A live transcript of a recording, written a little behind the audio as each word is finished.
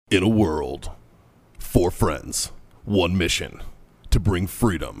In a world, 4 friends, 1 mission, to bring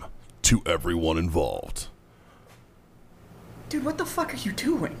freedom to everyone involved. Dude, what the fuck are you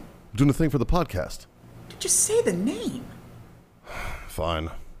doing? I'm doing a thing for the podcast. Dude, just say the name. Fine.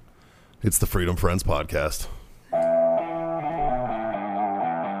 It's the Freedom Friends Podcast.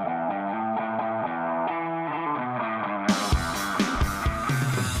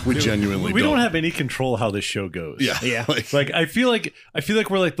 We genuinely we don't have any control how this show goes. Yeah. Like I feel like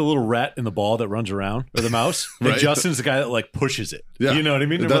we're like the little rat in the ball that runs around, or the mouse. Right. And Justin's the guy that like pushes it. Yeah. You know what I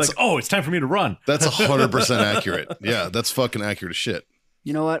mean? And we're like, oh, it's time for me to run. That's 100% accurate. Yeah, that's fucking accurate as shit.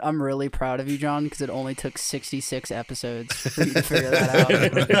 You know what? I'm really proud of you, John, because it only took 66 episodes for you to figure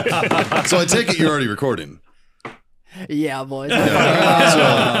that out. So I take it you're already recording. Yeah, boys.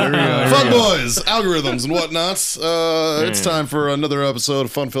 Fun boys, algorithms and whatnot. It's time for another episode, a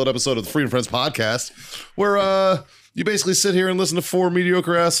fun-filled episode of the Freedom Friends Podcast, where you basically sit here and listen to 4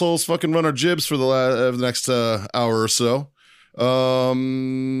 mediocre assholes fucking run our jibs for the next hour or so.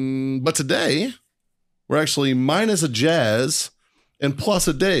 But today, we're actually minus a Jazz and plus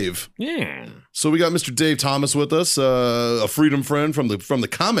a Dave. Yeah. So we got Mr. Dave Thomas with us, a Freedom Friend from the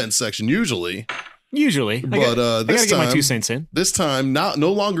comment section usually. Usually. But I gotta this get time, my 2 cents in. This time,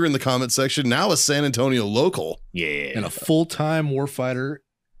 no longer in the comment section, now a San Antonio local. Yeah. And a full-time warfighter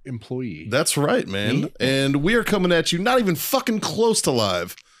employee. That's right, man. And we are coming at you not even fucking close to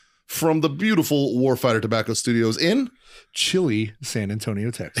live from the beautiful Warfighter Tobacco Studios in chilly San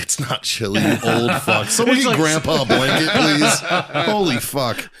Antonio, Texas. It's not chilly, you old fuck. Someone get Grandpa a blanket, please. Holy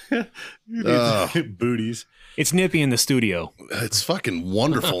fuck. Booties. It's nippy in the studio. It's fucking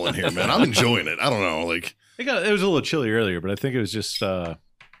wonderful in here, man. I'm enjoying it. I don't know, like It was a little chilly earlier, but I think it was just our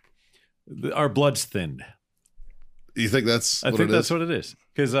blood's thinned. you think that's I think that's what it is.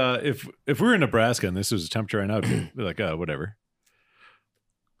 Because if we were in Nebraska and this was the temperature right now, I'd be like, whatever.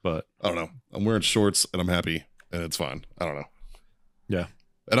 But I don't know. I'm wearing shorts and I'm happy and it's fine. I don't know. yeah,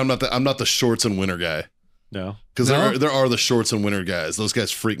 And I'm not the shorts and winter guy. no. Because there are the shorts and winter guys. Those guys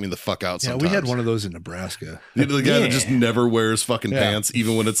freak me the fuck out Yeah, sometimes. we had one of those in Nebraska. You know, the guy that Yeah. just never wears fucking pants,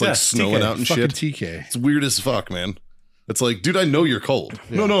 even when it's like Yeah, snowing TK. out and Fucking shit. TK. It's weird as fuck, man. It's like, dude, I know you're cold.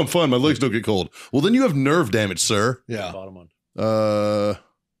 No, I'm fine. My legs don't get cold. Well, then you have nerve damage, sir. Yeah. Bottom one.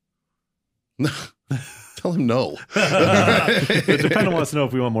 Tell him no. The dependent wants to know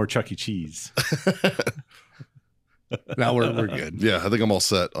if we want more Chuck E. Cheese. Now we're good. Yeah, I think I'm all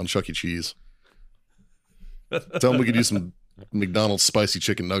set on Chuck E. Cheese. Tell him we could use some McDonald's spicy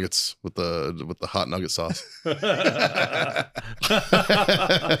chicken nuggets with the hot nugget sauce.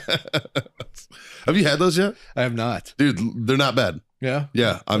 Have you had those yet? I have not. Dude, they're not bad. Yeah.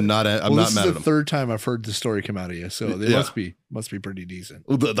 Yeah, I'm not This mad is at the them. 3rd time I've heard the story come out of you, so they Yeah. must be pretty decent.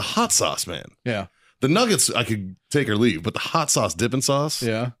 Well, the hot sauce, man. Yeah. The nuggets I could take or leave, but the hot sauce dipping sauce,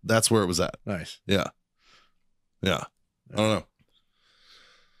 Yeah. that's where it was at. Nice. Yeah. Yeah. I don't know.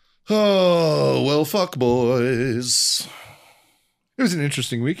 Oh, well, fuck, boys. It was an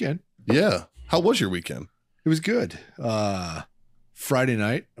interesting weekend. Yeah. How was your weekend? It was good. Friday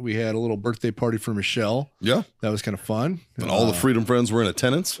night, we had a little birthday party for Michelle. Yeah. That was kind of fun. And all the Freedom Friends were in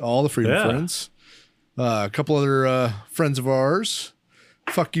attendance? All the Freedom Yeah. Friends. A couple other friends of ours.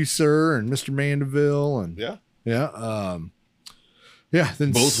 Fuck You, Sir, and Mr. Mandeville. And Yeah. yeah. Yeah.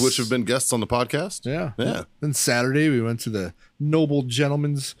 Then Both which have been guests on the podcast? Yeah. Yeah. Then Saturday, we went to the Noble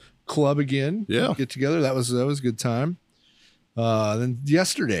Gentlemen's Club again. Yeah. Get together. That was a good time. Then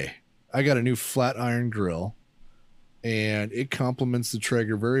yesterday, I got a new flat iron grill, and it complements the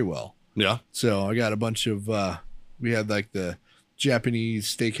Traeger very well. Yeah. So I got a bunch of, we had like the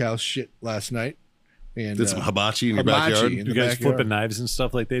Japanese steakhouse shit last night. And Did some hibachi in your hibachi backyard? in You the guys backyard. flipping knives and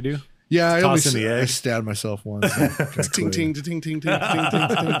stuff like they do? Yeah, I tossing the I egg. stabbed myself once. Ting, ting, ting, ting, ting, ting,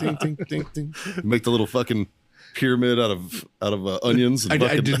 ting, ting, ting, ting, ting. Make the little fucking pyramid out of onions. And I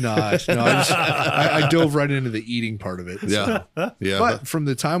fucking- did not. No, I dove right into the eating part of it. Yeah. Yeah. But from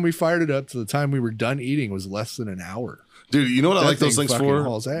the time we fired it up to the time we were done eating was less than an hour. Dude, you know what I That like those thing things fucking for?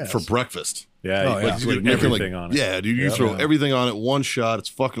 hauls ass. For breakfast. Yeah, Oh, you yeah. put Like, you can, everything on it. Yeah, dude, you Yeah. throw Yeah. everything on it one shot. It's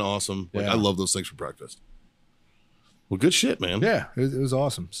fucking awesome. Like, Yeah. I love those things for breakfast. Well, good shit, man. Yeah, it was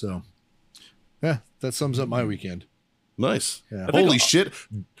awesome. So, yeah, that sums up my weekend. Nice. Yeah. Holy shit.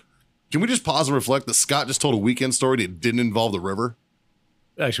 Can we just pause and reflect that Scott just told a weekend story that didn't involve the river?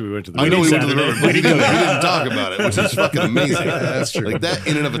 Actually, we went to the I know we went to the Saturday. river, but he didn't talk about it, which is fucking amazing. That's true. Like, that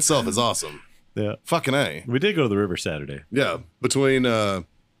in and of itself is awesome. Yeah. Fucking A. We did go to the river Saturday. Yeah. Between before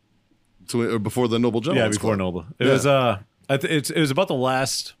the Noble Yeah, Gentlemen's before Club. Noble. It Yeah. was it was about the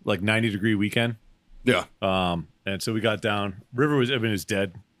last like 90-degree weekend. Yeah. And so we got down. River was, I mean, it's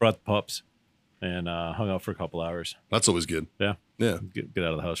dead. Brought the pups. and hung out for a couple hours. That's always good. Yeah. Yeah. Get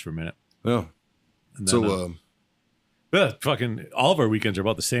out of the house for a minute. Yeah. And then, So, yeah, fucking all of our weekends are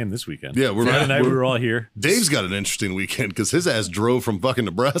about the same this weekend. Yeah, Friday night we were all here. Dave's got an interesting weekend because his ass drove from fucking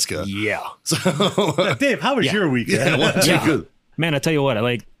Nebraska. Yeah. So, Dave, how was your weekend? yeah, wasn't too good. Man, I tell you what,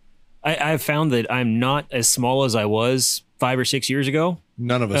 I've found that I'm not as small as I was 5 or 6 years ago.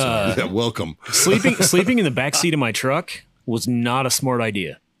 None of us are. Yeah, welcome. Sleeping in the back seat of my truck was not a smart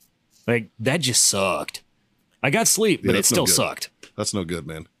idea. Like, that just sucked. I got sleep, but it that's no still good. sucked. That's no good,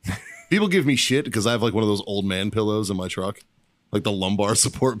 man. People give me shit because I have like one of those old man pillows in my truck, like the lumbar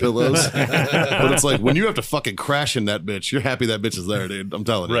support pillows. But it's like when you have to fucking crash in that bitch, you're happy that bitch is there, dude. I'm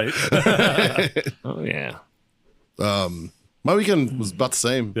telling you. Right. Oh, yeah. My weekend was about the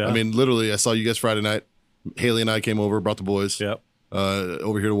same. Yeah. I mean, literally, I saw you guys Friday night. Haley and I came over, brought the boys Yep.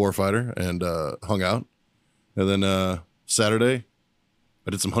 over here to Warfighter and hung out. And then Saturday, I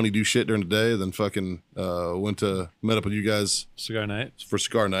did some honeydew shit during the day. Then fucking met up with you guys Cigar night. for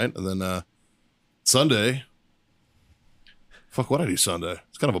cigar night. And then Sunday, fuck, what I do Sunday?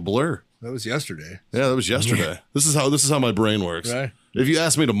 It's kind of a blur. That was yesterday. Yeah, that was yesterday. This is how my brain works. Right. If you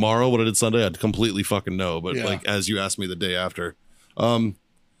asked me tomorrow what I did Sunday, I'd completely fucking know. But Yeah. like as you asked me the day after, some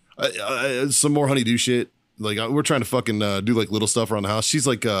more honeydew shit. Like we're trying to fucking do like little stuff around the house. She's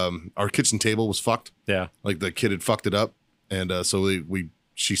like, our kitchen table was fucked. Yeah. Like the kid had fucked it up, and so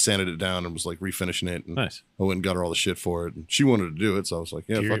she sanded it down and was like refinishing it. And Nice. I went and got her all the shit for it, and she wanted to do it, so I was like,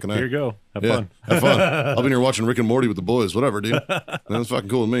 yeah, fucking Here you go. Have yeah, fun. have fun. I'll be here watching Rick and Morty with the boys, whatever, dude. And that's fucking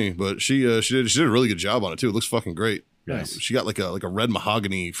cool with me. But she did a really good job on it too. It looks fucking great. Nice. She got like a red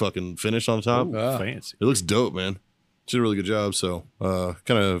mahogany fucking finish on top. Ooh, fancy. It looks dope, man. She did a really good job. So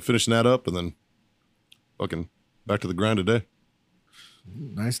kind of finishing that up and then fucking back to the grind today.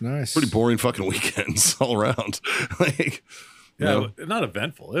 Nice. Pretty boring fucking weekends all around. Like, Yeah, not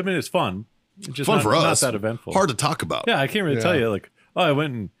eventful. I mean, it's fun. It's just fun not, for us. Not that eventful. Hard to talk about. Yeah, I can't really tell you. Like, I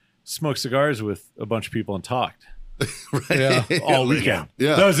went and smoked cigars with a bunch of people and talked Yeah. all weekend.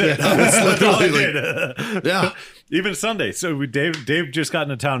 Yeah. That was it. That's all I literally did. Yeah. Even Sunday. So Dave just got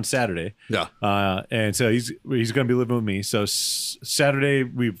into town Saturday. Yeah. And so he's going to be living with me. So Saturday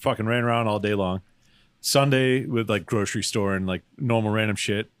we fucking ran around all day long. Sunday with like grocery store and like normal random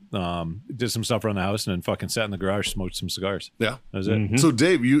shit. Did some stuff around the house and then fucking sat in the garage, smoked some cigars. Yeah. That was it. So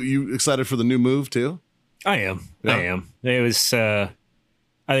Dave, you excited for the new move too? I am. Yeah. I am. It was.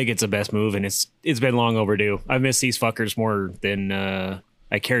 I think it's the best move, and it's been long overdue. I've missed these fuckers more than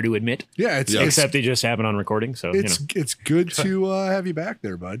I care to admit. Yeah, it's Except they just happened on recording, so it's good to have you back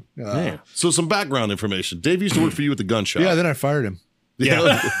there, bud. Yeah. So some background information. Dave used to work for you at the gun shop. Yeah, then I fired him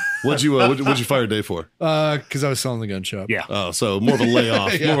Yeah. what'd you fire Dave for? because I was selling the gun shop. Yeah. Oh, so more of a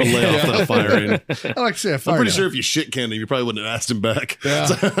layoff. More of a layoff than a firing. I like to say I fired I'm pretty him. sure if you shit canned him, you probably wouldn't have asked him back. Yeah.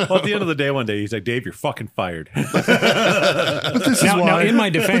 Well, at the end of the day, one day he's like, "Dave, you're fucking fired." But this is Now, why. in my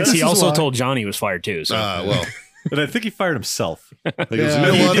defense, This he is also why. told Johnny he was fired too. So Well. And I think he fired himself. He goes,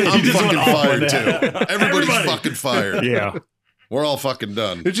 Yeah. you know what? I'm just fucking went off fired on too. that. Everybody's Everybody. fucking fired. yeah. We're all fucking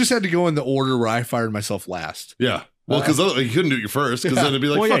done. It just had to go in the order where I fired myself last. Yeah. Well, because you couldn't do it your first, because then it'd be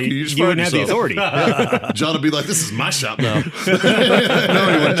like, Well, fuck yeah, you, you just you fired wouldn't have the yourself. authority. John would be like, this is my shop now.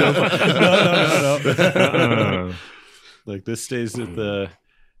 No. Like this stays at the.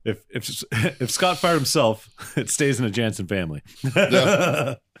 If Scott fired himself, it stays in the Jansen family.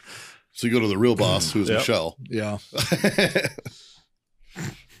 Yeah. So you go to the real boss, who's Yep. Michelle. Yeah.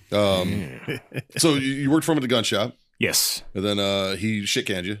 So you worked for him at the gun shop, Yes. and then he shit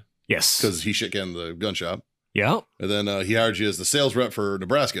canned you Yes. because he shit canned the gun shop, Yeah. and then he hired you as the sales rep for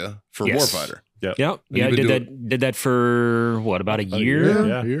Nebraska for Yes. Warfighter. Yeah. you've Yeah. I been did that for what, about a year?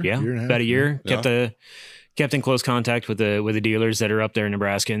 Yeah. Year Yeah, and a half. about a year. Yeah. Kept in close contact with the dealers that are up there in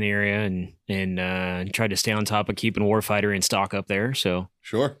Nebraska in the area, and tried to stay on top of keeping Warfighter in stock up there. So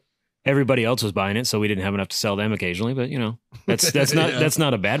Sure. everybody else was buying it, so we didn't have enough to sell them occasionally. But that's not Yeah. that's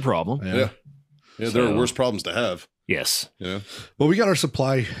not a bad problem. Yeah. Yeah, there are So- worse problems to have. Yes. You know, Well, we got our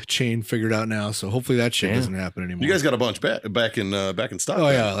supply chain figured out now, so hopefully that shit Yeah. doesn't happen anymore. you guys got a bunch back in stock. Oh now.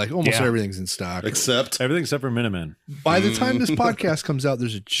 yeah, like almost Yeah. everything's in stock. Except Everything except for Minutemen. By the time this podcast comes out,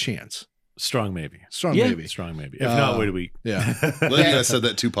 there's a chance. Strong maybe. Strong Yeah. maybe. Strong maybe. If not, wait a week. Yeah, I think I said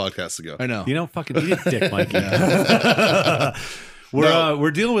that 2 podcasts ago. I know. You know, fucking eat a dick, Mikey. No.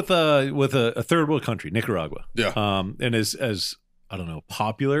 We're dealing with a third world country, Nicaragua. Yeah. And as I don't know,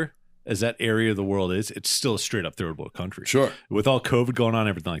 popular as that area of the world is, it's still a straight up third world country. Sure. With all COVID going on,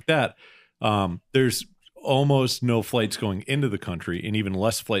 everything like that, there's almost no flights going into the country and even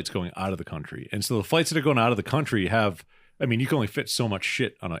less flights going out of the country. And so the flights that are going out of the country you can only fit so much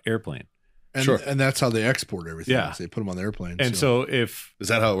shit on an airplane. And, Sure. and that's how they export everything. Yeah. They put them on the airplanes. And so if Is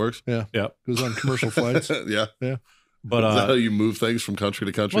that how it works? yeah, Yep. goes on commercial flights. Yeah. but Is that how you move things from country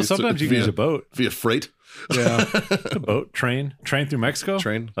to country? well, sometimes you can use a boat, via freight Yeah. a boat, train through Mexico.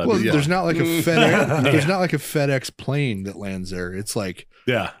 train. Well, Yeah. there's not like a FedEx. There's not like a FedEx plane that lands there. It's like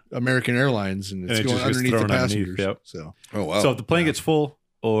Yeah. American Airlines, and it's And it going just gets underneath the thrown underneath, passengers. yep. So Oh wow. So if the plane gets full,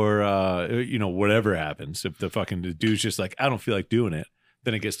 or whatever happens, if the dude's just like, I don't feel like doing it,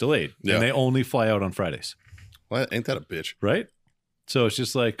 then it gets delayed, Yeah. and they only fly out on Fridays, Well, ain't that a bitch? right? So it's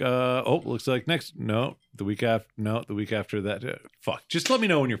just like, looks like the week after that. Fuck, just let me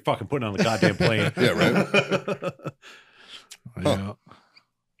know when you're fucking putting on the goddamn plane. Yeah, right. yeah.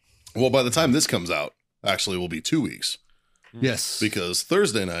 Well, by the time this comes out, actually, will be 2 weeks Yes. because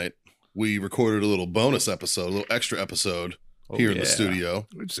Thursday night we recorded a little bonus episode, a little extra episode here in the studio.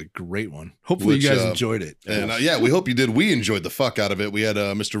 Which is a great one. Hopefully Which, you guys enjoyed it. And we hope you did. We enjoyed the fuck out of it. We had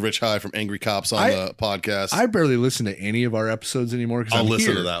Mr. Rich High from Angry Cops on the podcast. I barely listen to any of our episodes anymore because I'll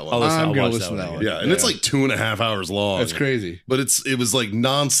listen to that one. I'm I'll going watch to listen to that that one one. Yeah, and it's like 2.5 hours long. That's crazy. But it was like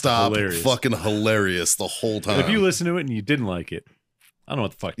nonstop, Hilarious. fucking hilarious the whole time. If you listen to it and you didn't like it, I don't know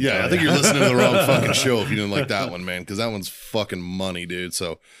what the fuck. to Yeah, tell I think you. you're listening to the wrong fucking show if you didn't like that one, man, because that one's fucking money, dude.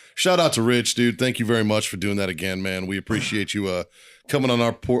 So shout out to Rich, dude. Thank you very much for doing that again, man. We appreciate you coming on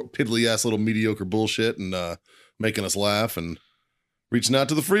our poor, piddly ass little mediocre bullshit and making us laugh and reaching out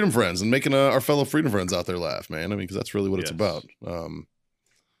to the Freedom Friends and making our fellow Freedom Friends out there laugh, man. I mean, because that's really what it's Yes. about.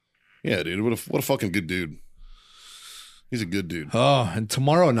 Yeah, dude. What a fucking good dude. He's a good dude. Oh, and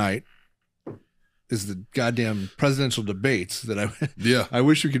tomorrow night is the goddamn presidential debates that Yeah. I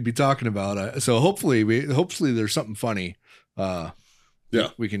wish we could be talking about. So hopefully there's something funny.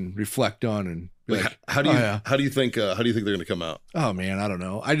 We can reflect on and be Like, like, how do you think they're going to come out? oh man, I don't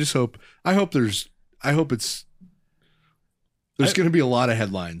know. I hope there's going to be a lot of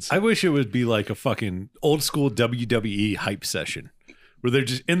headlines. I wish it would be like a fucking old school WWE hype session where they're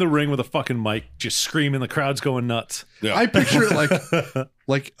just in the ring with a fucking mic, just screaming. The crowd's going nuts. Yeah. I picture it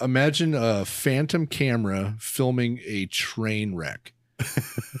like imagine a phantom camera filming a train wreck.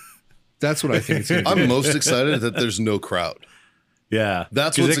 That's what I think it's going to be. I'm most excited that there's no crowd. Yeah,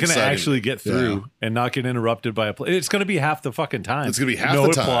 That's 'cause what's they can exciting. actually get through and not get interrupted by a play. It's going to be half the fucking time. It's gonna be half no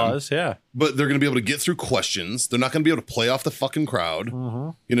the time. applause. Yeah, But they're going to be able to get through questions. They're not going to be able to play off the fucking crowd. You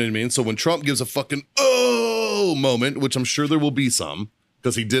know what I mean? So when Trump gives a fucking moment, which I'm sure there will be some,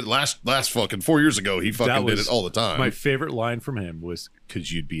 because he did last fucking 4 years ago, he fucking did was it all the time. my favorite line from him was,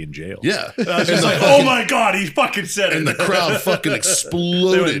 "Cause you'd be in jail." yeah. I was just like, "Oh my god, he fucking said it!" And the crowd fucking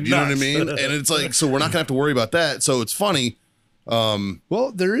exploded. You know what I nuts. mean? And it's like, so we're not going to have to worry about that. So it's funny.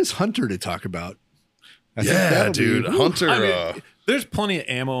 Well, there is Hunter to talk about. I think Yeah, that'll dude. be- Hunter. I mean, there's plenty of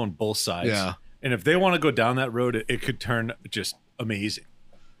ammo on both sides. Yeah. And if they want to go down that road, it could turn just amazing.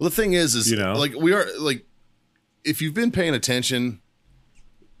 well, the thing is, You know? like, we are, like, if you've been paying attention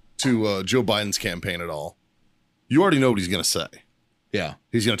to Joe Biden's campaign at all, you already know what he's going to say. Yeah.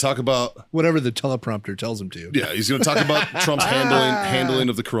 He's going to talk about, Whatever the teleprompter tells him to. yeah, he's going to talk about Trump's handling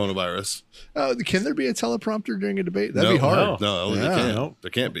of the coronavirus. Can there be a teleprompter during a debate? That'd be hard. No, Yeah. there can't. No.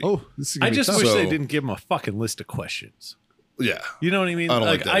 There can't be. Oh, this is I gonna be just tough. wish So- they didn't give him a fucking list of questions. Yeah. You know what I mean? I don't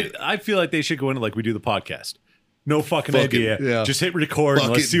like that either. I feel like they should go into like we do the podcast. No fucking Fuck it. idea. Yeah. Just hit record and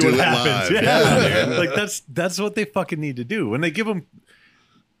Fuck let's it, see do what it happens. live. Yeah, Yeah, man. like that's what they fucking need to do. When they give them,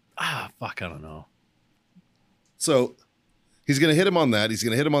 fuck, I don't know. So he's going to hit him on that. He's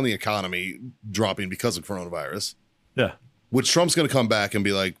going to hit him on the economy dropping because of coronavirus, Yeah, which Trump's going to come back and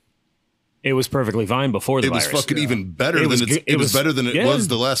be like, It was perfectly fine before the it was virus. fucking even better It than was it's, good. it was better than it Yeah. was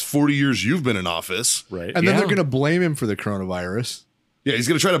the last 40 years you've been in office. right. And then they're Yeah. going to blame him for the coronavirus. Yeah, he's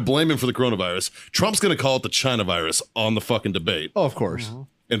going to try to blame him for the coronavirus. Trump's going to call it the China virus on the fucking debate. Oh, of course.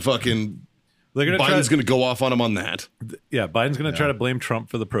 And fucking They're gonna Biden's try. going to go off on him on that. Yeah, Biden's going to try to blame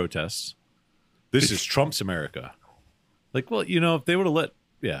Trump for the protests. This is Trump's America. Like, well, if they would have let.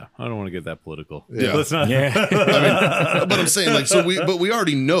 Yeah, I don't want to get that political. Yeah. Let's not. Yeah. But I'm saying, like, but we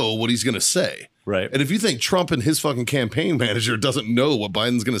already know what he's going to say. Right. And if you think Trump and his fucking campaign manager doesn't know what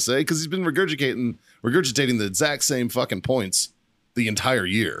Biden's going to say, because he's been regurgitating the exact same fucking points the entire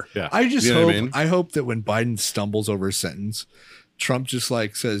year. Yeah. I just You know hope what I mean? I hope that when Biden stumbles over a sentence, Trump just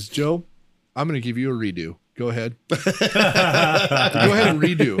like says, "Joe, I'm going to give you a redo. Go ahead. Go ahead and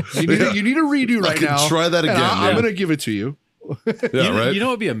redo. You need a redo right Fucking now. try that and again, I'm yeah. going to give it to you." Yeah, right? You know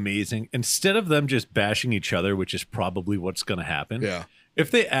what would be amazing? Instead of them just bashing each other, which is probably what's going to happen. Yeah. If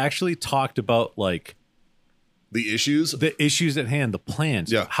they actually talked about like the issues. the issues at hand, the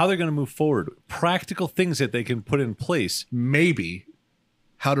plans, Yeah. how they're going to move forward, practical things that they can put in place. Maybe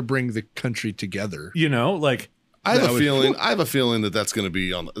how to bring the country together. Like I have a feeling. I have a feeling that that's going to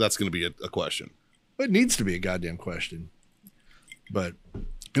be a question. It needs to be a goddamn question. But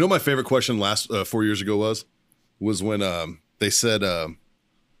you know, my favorite question 4 years ago was when they said,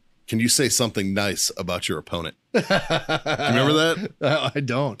 "Can you say something nice about your opponent?" Do you remember that? I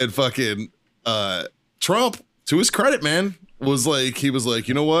don't. And fucking Trump, to his credit, man, was like,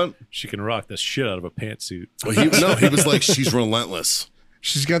 you know what? She can rock the shit out of a pantsuit. Well, he was like, she's relentless.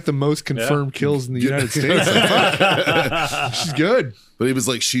 She's got the most confirmed kills in the United States. She's good. But he was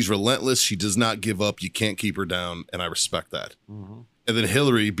like, she's relentless. She does not give up. You can't keep her down. And I respect that. Mm-hmm. And then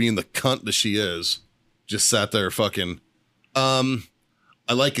Hillary, being the cunt that she is, just sat there fucking, I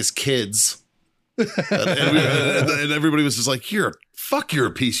like his kids. and everybody was just like, you're a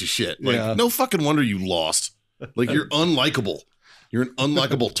piece of shit. Like, no fucking wonder you lost. Like, you're unlikable. You're an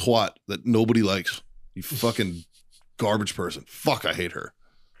unlikable twat that nobody likes. You fucking garbage person. Fuck, I hate her.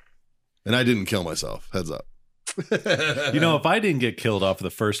 And I didn't kill myself. Heads up. You know, if I didn't get killed off of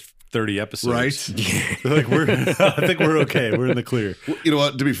the first 30 episodes, right? Like I think we're okay. We're in the clear. You know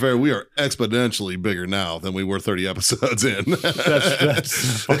what? To be fair, we are exponentially bigger now than we were 30 episodes in.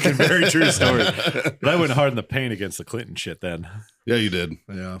 That's fucking very true story. But I went hard in the paint against the Clinton shit then. Yeah, you did.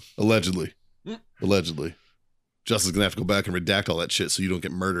 Yeah. Allegedly. Justin's gonna have to go back and redact all that shit so you don't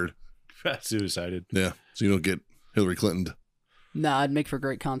get murdered. Suicided. Yeah. So you don't get Hillary Clinton. Nah, it'd make for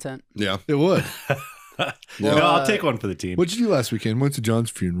great content. Yeah. It would. No, I'll take one for the team. What'd you do last weekend? Went to John's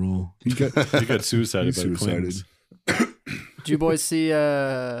funeral. He got suicided by the Clintons. Did you boys see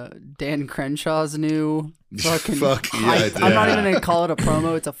Dan Crenshaw's new fucking Fuck yeah, I did. I'm not even gonna call it a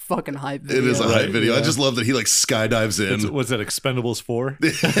promo. It's a fucking hype video. It is a hype video. Yeah. I just love that he like skydives in. Was that Expendables 4?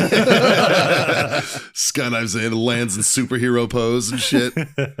 Skydives in, lands in superhero pose and shit.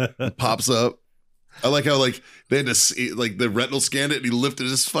 Pops up. I like how like they had to see, like the retinal scanned it and he lifted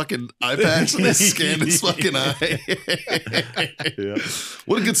his fucking eye patch and they scanned his fucking eye. Yeah.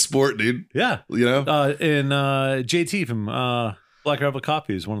 What a good sport, dude. Yeah. You know? And JT from Black Rebel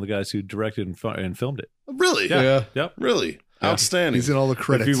Copy is one of the guys who directed and filmed it. Really? Yeah. Yep. Really? Yeah. Outstanding. He's in all the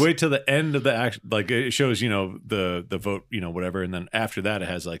credits. If you wait till the end of the act, like it shows, you know, the vote, you know, whatever, and then after that it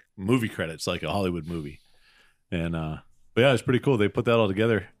has like movie credits, like a Hollywood movie. And but yeah, it's pretty cool. They put that all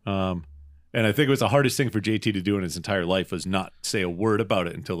together. And I think it was the hardest thing for JT to do in his entire life was not say a word about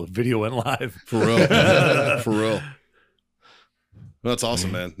it until the video went live. For real. For real. That's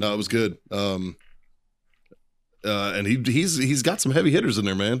awesome, man. No, it was good. And he's got some heavy hitters in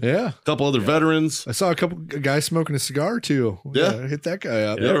there, man. Yeah. A couple other veterans. I saw a couple guys smoking a cigar too. Yeah. Hit that guy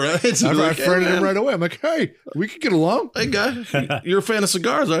up. Yeah, right. I friended him right away. I'm like, hey, we could get along. Hey, guy, you're a fan of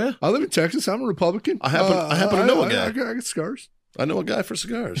cigars, are you? I live in Texas. I'm a Republican. I happen to know a guy. I got cigars. I know a guy for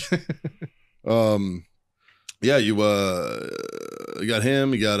cigars. Yeah, you got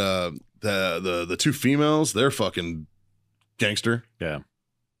him. You got the two females. They're fucking gangster. Yeah.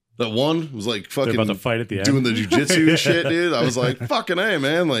 That one was like fucking They're about to fight at the end. doing the jujitsu shit, dude. I was like, fucking A,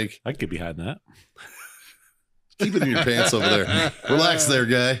 man. Like, I could get behind that. keep it in your pants over there. Relax there,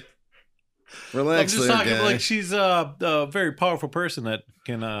 guy. Relax I'm just there, talking guy. like she's a very powerful person that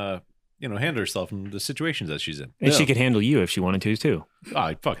can, handle herself in the situations that she's in. And she could handle you if she wanted to, too. Oh,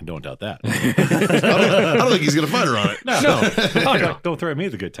 I fucking don't doubt that. I don't think he's gonna fight her on it. No. Oh, don't throw at me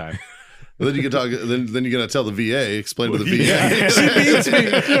the good time. Then you can talk. Then you're gonna tell the VA. Explain to the VA. Yeah. She beats me.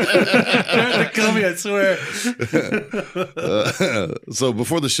 They kill me, I swear. So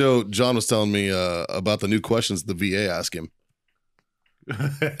before the show, John was telling me about the new questions the VA asked him. I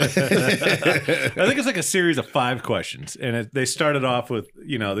think it's like a series of 5 questions, and they started off with,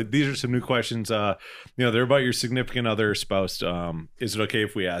 these are some new questions. They're about your significant other, spouse. Is it okay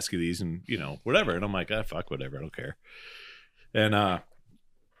if we ask you these, and whatever? And I'm like, fuck whatever, I don't care. And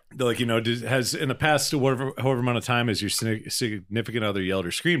they're like, has in the past however amount of time has your significant other yelled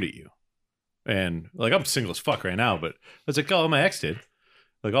or screamed at you? And like, I'm single as fuck right now, but I was like, oh, my ex did,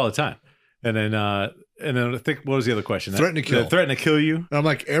 like all the time. And then I think, what was the other question? Threaten to kill. Threaten to kill you. And I'm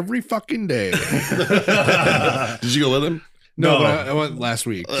like, every fucking day. Did you go with him? No, but I went last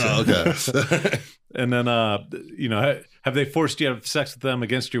week. Oh, okay. And then, have they forced you to have sex with them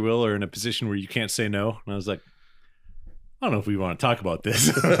against your will or in a position where you can't say no? And I was like, I don't know if we want to talk about this.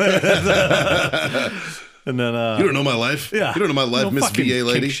 And then, you don't know my life. Yeah, you don't know my life, Miss VA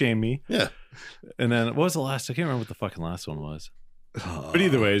lady. Shame me. Yeah. And then, what was the last? I can't remember what the fucking last one was. But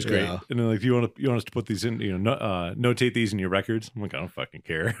either way, it's great. Yeah. And then, like, do you want us to put these in? Notate these in your records. I'm like, I don't fucking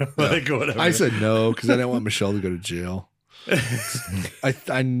care. Like, whatever. I said no because I didn't want Michelle to go to jail. I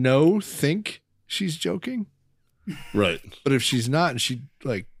think she's joking, Right. but if she's not, and she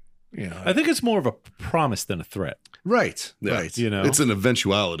I think it's more of a promise than a threat. Right. Yeah. Right. You know, It's an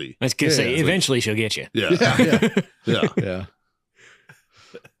eventuality. I was gonna say, Yeah. eventually she'll get you. Yeah. Yeah. Yeah. Yeah.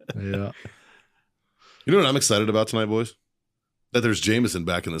 Yeah. You know what I'm excited about tonight, boys? That there's Jameson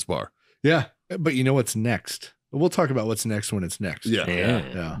back in this bar. Yeah. But you know what's next? We'll talk about what's next when it's next. Yeah.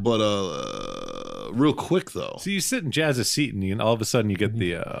 Yeah. But real quick though. so you sit in Jazz's seat and all of a sudden you get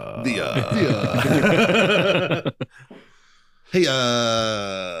the Hey,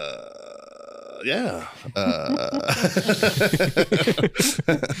 yeah.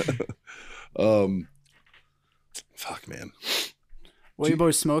 Fuck, man. What are you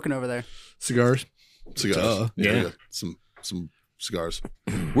boys smoking over there? Cigars. Cigars. Yeah. Some cigars.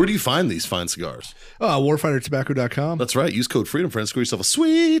 Where do you find these fine cigars? Warfightertobacco.com. That's right. Use code Freedom Friends. Score yourself a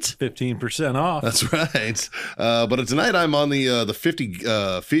sweet. 15% off. That's right. But tonight I'm on the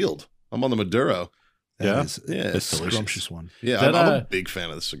 50 field. I'm on the Maduro. Yeah. Yeah. It's scrumptious one. Yeah, That, I'm a big fan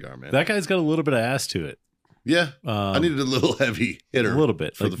of the cigar, man. That guy's got a little bit of ass to it. Yeah. I needed a little heavy hitter. A little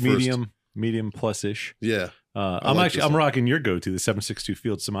bit. for Like the first. medium plus-ish. Yeah. I'm like this I'm one. rocking your go-to, the 762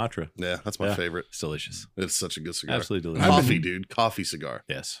 Field Sumatra. Yeah, that's my Yeah. favorite. It's delicious. It's such a good cigar. Absolutely delicious. Coffee, dude. Coffee cigar.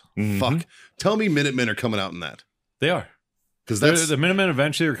 Yes. Fuck. Tell me Minutemen are coming out in that. They are. Because They're- that's the Minutemen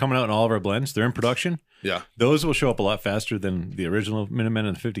eventually are coming out in all of our blends. They're in production. yeah. Those will show up a lot faster than the original Minutemen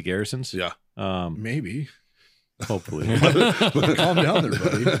and the 50 Garrisons. Yeah. Maybe. Hopefully. Calm down there,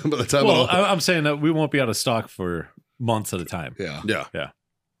 buddy. By the time well, I'll- I'm saying that we won't be out of stock for months at a time. Yeah. yeah. Yeah.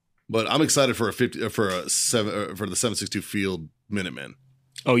 But I'm excited for for the 762 Field Minutemen.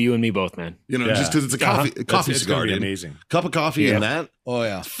 Oh, you and me both, man. You know, Yeah. just because it's a Uh-huh. coffee It's cigar, gonna be dude. amazing. Cup of coffee Yeah. and that. Oh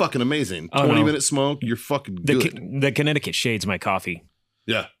yeah. It's fucking amazing. Oh, 20-minute smoke. You're fucking good. The Connecticut Shade's my coffee.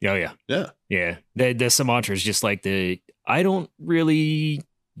 Yeah. Oh yeah, Yeah. yeah. The Sumatra is just like I don't really.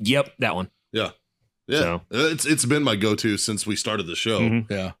 Yep, that one. Yeah. Yeah. So- It's been my go-to since we started the show.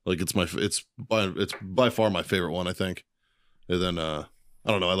 Mhm. Yeah. Like it's by far my favorite one, I think. And then I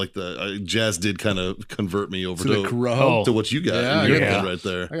don't know. I like Jazz did kind of convert me over To the to Crow. to what you got. Yeah, in your yeah. hand right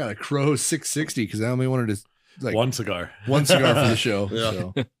there. I got a Crow 660 because I only wanted to like One cigar. one cigar for the show. Yeah.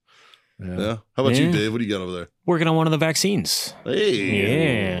 So, Yeah. How about you, Yeah. Dave? What do you got over there? Working on one of the vaccines.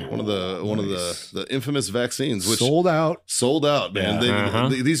 Hey, Yeah. one of the infamous vaccines, which sold out. sold out, man. Yeah.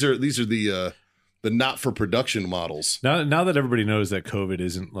 These are the not for production models. Now that everybody knows that COVID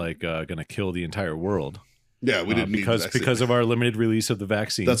isn't like going to kill the entire world, Yeah, we didn't need the vaccine. because of our limited release of the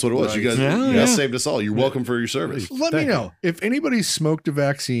vaccine. that's what it was. You guys, Yeah, you guys yeah. saved us all. You're welcome for your service. Let me know if anybody smoked a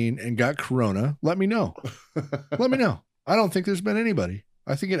vaccine and got corona. Let me know. Let me know. I don't think there's been anybody.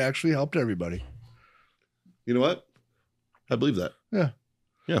 I think it actually helped everybody. You know what? I believe that.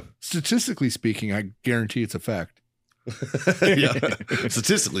 Statistically speaking, I guarantee it's a fact. Yeah,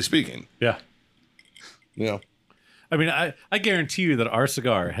 statistically speaking. Yeah. Yeah. I mean, I guarantee you that our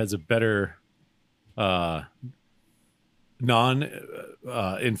cigar has a better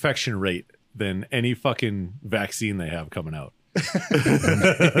non-infection rate than any fucking vaccine they have coming out.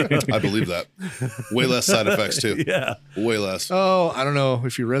 I believe that. Way less side effects too. Yeah. Way less. Oh, I don't know.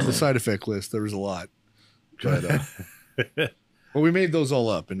 If you read the side effect list, there was a lot. But, well, we made those all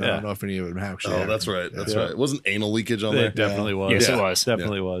up, and I Yeah. don't know if any of them actually. Oh, that's right. That's Yeah. right. Wasn't anal leakage on It there? definitely was. Yes, Yeah. it was.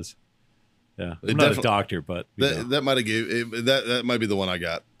 Definitely was. Yeah. It I'm not a defi- doctor, but you know. That might have gave that might be the one I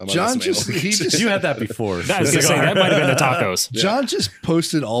got. I might have John some just anal he leakage. just you had that before. I was gonna say that might have been the tacos. John just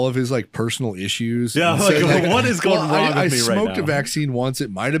posted all of his like personal issues. Yeah, and like, said, what is going wrong I with me right smoked a now? vaccine once. It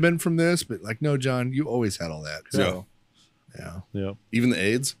might have been from this, but like, no, John, you always had all that. So, yeah. Yep. Even the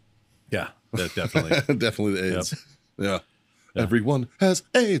AIDS. Yeah, that definitely. Definitely the AIDS. Yeah. Everyone has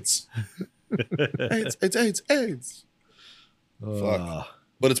AIDS. AIDS. Fuck.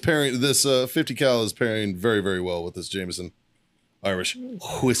 But it's pairing this 50 cal is pairing very, very well with this Jameson Irish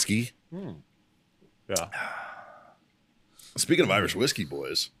whiskey. Yeah. Speaking of Irish whiskey,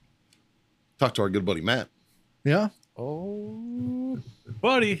 boys, talk to our good buddy Matt. Yeah. Oh,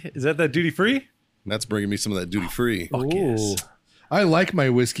 buddy, is that duty free? Matt's bringing me some of that duty free. Fuck yes. I like my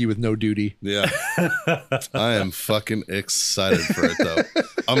whiskey with no duty. Yeah. I am fucking excited for it, though.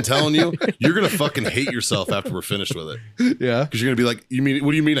 I'm telling you, you're going to fucking hate yourself after we're finished with it. Yeah. Because you're going to be like,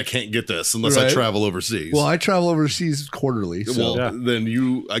 what do you mean I can't get this unless I Right. travel overseas? Well, I travel overseas quarterly, so Well, Yeah.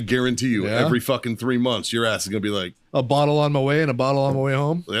 then I guarantee you, Yeah. every fucking 3 months, your ass is going to be like, a bottle on my way and a bottle on my way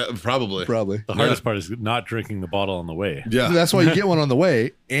home. yeah, probably. Probably. The hardest part is not drinking the bottle on the way. Yeah. That's why you get one on the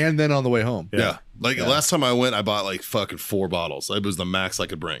way and then on the way home. Yeah. Like last time I went, I bought like fucking 4 bottles. It was the max I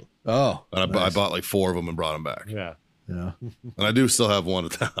could bring. Oh. And I nice. bought like 4 of them and brought them back. Yeah. Yeah. And I do still have one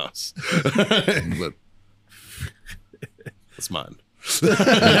at the house. But it's mine.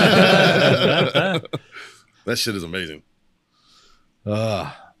 That shit is amazing.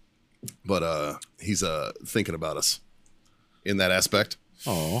 but he's thinking about us in that aspect.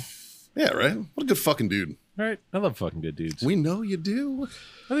 Oh, Yeah, right. What a good fucking dude. all right. I love fucking good dudes. We know you do. I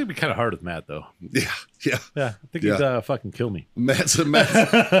think it'd be kind of hard with Matt thoa Yeah. Yeah, I think Yeah. he'd fucking kill me. Matt, you're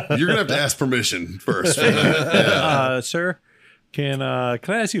gonna have to ask permission first. For that. Yeah. Sir, can I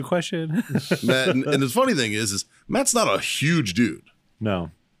ask you a question? Matt, and the funny thing is Matt's not a huge dude,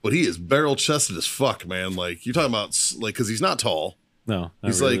 No, but he is barrel chested as fuck, man. Like you're talking about, like, because he's not tall, no. not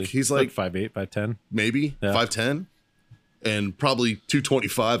He's really. like- he's like- 5'8", 5'10". maybe Yeah. 5'10", and probably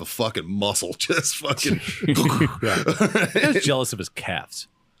 225 of fucking muscle, just fucking I was jealous of his calves.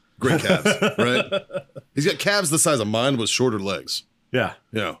 great calves, right? He's got calves the size of mine with shorter legs, Yeah,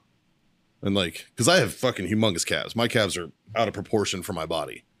 you know, and like because I have fucking humongous calves. My calves are out of proportion for my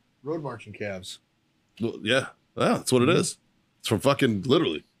body. Road marching calves. Well, yeah, that's what it is. It's from fucking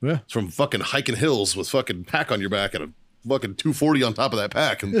literally. Yeah. It's from fucking hiking hills with fucking pack on your back and a fucking 240 on top of that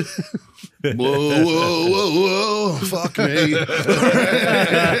pack. And whoa, fuck me.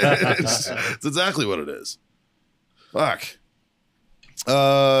 it's exactly what it is. Fuck.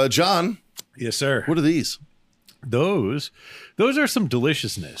 John, yes, sir. what are these? Those are some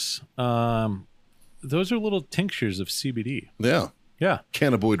deliciousness. Those are little tinctures of CBD. Yeah, Yeah,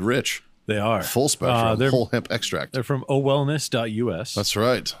 cannabinoid rich, they are full spectrum, they're whole hemp extract. they're from owellness.us. That's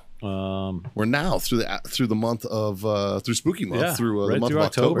right. We're now through the month of through Spooky Month, Yeah, through the right month through of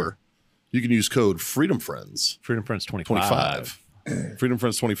October. October. You can use code Freedom Friends Freedom Friends 25. 25. Freedom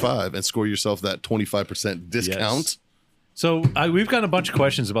Friends 25 and score yourself that 25% discount. Yes. So we've gotten a bunch of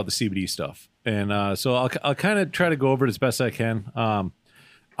questions about the CBD stuff, and so I'll kind of try to go over it as best I can.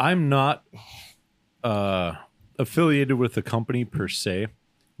 I'm not affiliated with the company per se,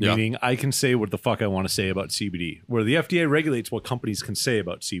 Yeah. meaning I can say what the fuck I want to say about CBD, where the FDA regulates what companies can say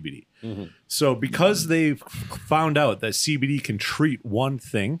about CBD. So because they've found out that CBD can treat one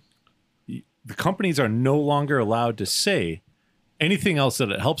thing, the companies are no longer allowed to say anything else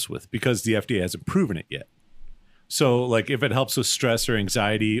that it helps with because the FDA hasn't proven it yet. So, like, if it helps with stress or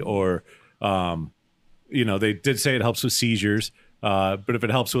anxiety, or, they did say it helps with seizures, but if it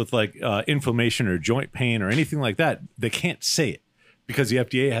helps with like inflammation or joint pain or anything like that, they can't say it because the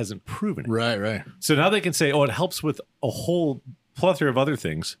FDA hasn't proven it. Right. So now they can say, oh, it helps with a whole plethora of other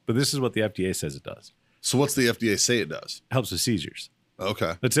things, but this is what the FDA says it does. So what's the FDA say it does? It helps with seizures.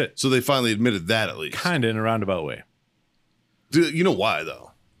 Okay. That's it. So they finally admitted that at least. Kind of in a roundabout way. You know why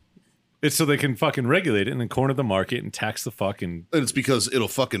though? It's so they can fucking regulate it and then corner the market and tax the fucking. And it's because it'll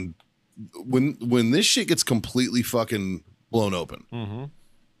fucking when this shit gets completely fucking blown open,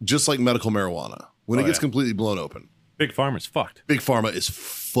 just like medical marijuana, when it gets completely blown open, Big Pharma's fucked. Big Pharma is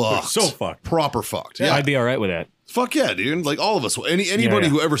fucked. So fucked. Proper fucked. Yeah. I'd be all right with that. Fuck yeah, dude. Like all of us. Anybody Yeah.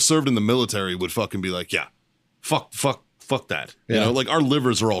 who ever served in the military would fucking be like, yeah, fuck that. You Yeah. know, like our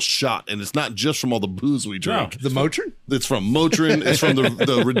livers are all shot, and it's not just from all the booze we drink. The Motrin? It's from Motrin. It's from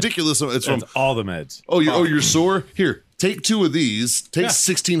the ridiculous. It's from That's all the meds. you're sore. Here, take 2 of these. Take Yeah.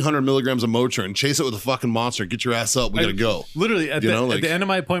 1,600 milligrams of Motrin. Chase it with a fucking monster. Get your ass up. We gotta go. Literally, at You the, know, at like- the end of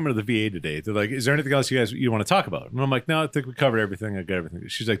my appointment at the VA today, they're like, is there anything else you want to talk about? And I'm like, no, I think we covered everything. I got everything.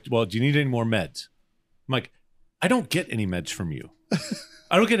 She's like, well, do you need any more meds? I'm like, I don't get any meds from you.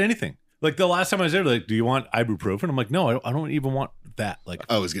 I don't get anything. Like the last time I was there, like, do you want ibuprofen? I'm like, no, I don't even want that. Like,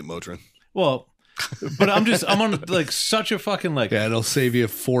 I always get Motrin. well, but I'm on like such a fucking like, Yeah, it'll save you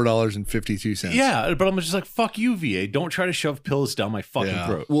 $4.52. yeah, but I'm just like, fuck you, VA. Don't try to shove pills down my fucking Yeah.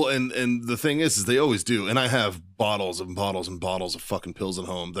 throat. Well, and the thing is they always do. And I have bottles and bottles and bottles of fucking pills at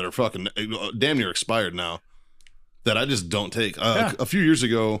home that are fucking damn near expired now that I just don't take. Yeah. A few years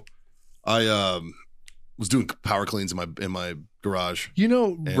ago, I was doing power cleans in my garage. You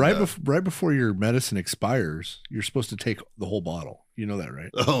know, And, right before your medicine expires, you're supposed to take the whole bottle. You know that, right?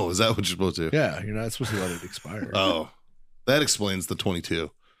 Oh, is that what you're supposed to do? Yeah, you're not supposed to let it expire. Oh, that explains the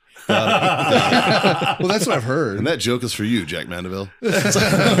 22. Well, that's what I've heard. And that joke is for you, Jack Mandeville.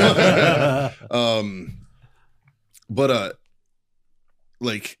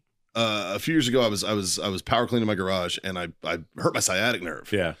 Like a few years ago, I was power cleaning my garage, and I hurt my sciatic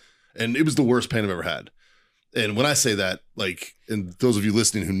nerve. Yeah. And it was the worst pain I've ever had. And when I say that, like, and those of you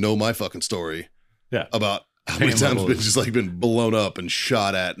listening who know my fucking story, Yeah. about how many Pain times levels. been just like been blown up and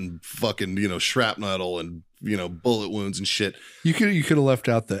shot at and fucking, shrapnel and, bullet wounds and shit. You could have left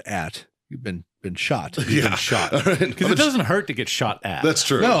out the at. You've been shot. Yeah. Been shot. All right. Because it doesn't hurt to get shot at. That's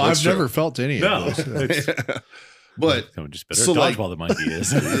true. No, That's I've true. never felt any No. of those. It's But just better So, at like- dodgeball than Mikey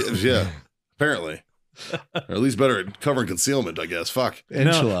is. yeah, apparently. Or at least better at covering concealment, I guess. Fuck. No,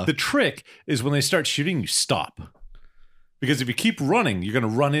 Inshallah. the trick is when they start shooting, you stop. Because if you keep running, you're going to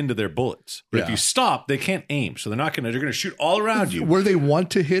run into their bullets. But if Yeah. you stop, they can't aim. So they're not going to, they're going to shoot all around you. Where they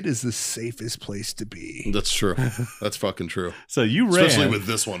want to hit is the safest place to be. That's true. That's fucking true. So you ran. Especially with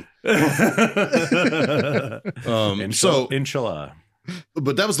this one. Inshallah.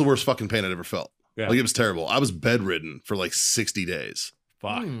 But that was the worst fucking pain I'd ever felt. Yeah. Like, it was terrible. I was bedridden for like 60 days.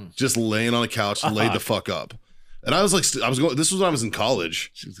 Fuck. Just laying on a couch, laid the fuck up. And I was like, this was when I was in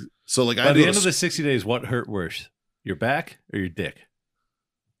college. So like, By the end of the 60 days, what hurt worse? Your back or your dick?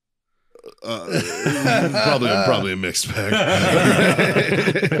 Probably a mixed bag.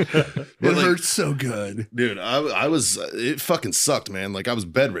 It hurts so good. Dude, it fucking sucked, man. Like, I was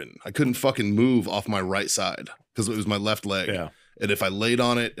bedridden. I couldn't fucking move off my right side because it was my left leg. Yeah. And if I laid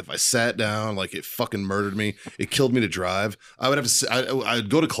on it, if I sat down, like, it fucking murdered me. It killed me to drive. I would have to, I'd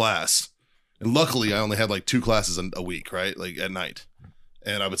go to class. And luckily, I only had like 2 classes a week, right? Like, at night.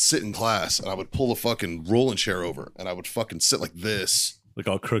 And I would sit in class and I would pull a fucking rolling chair over and I would fucking sit like this. Like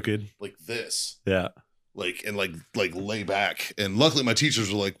all crooked. Like this. Yeah. Like, and like lay back. And luckily my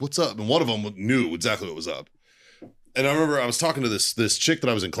teachers were like, what's up? And one of them knew exactly what was up. And I remember I was talking to this chick that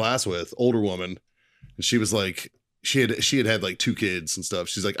I was in class with, older woman. And she was like, she had like 2 kids and stuff.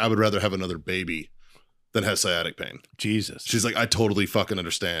 She's like, I would rather have another baby than have sciatic pain. Jesus. She's like, I totally fucking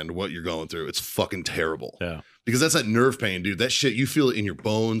understand what you're going through. It's fucking terrible. Yeah. Because that's that nerve pain, dude. That shit, you feel it in your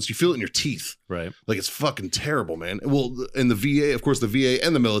bones. You feel it in your teeth. Right. Like, it's fucking terrible, man. Well, in the VA, of course, the VA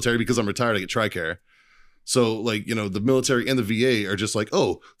and the military, because I'm retired, I get TRICARE. So, like, you know, the military and the VA are just like,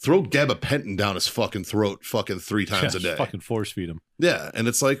 oh, throw gabapentin down his fucking throat fucking 3 times a day. Fucking force feed him. Yeah. And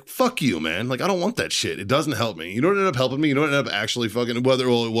it's like, fuck you, man. Like, I don't want that shit. It doesn't help me. You know what ended up helping me? You know what ended up actually fucking, it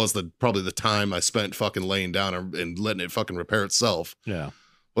was probably the time I spent fucking laying down and letting it fucking repair itself. Yeah.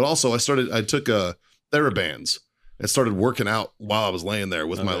 But also, I took TheraBands and started working out while I was laying there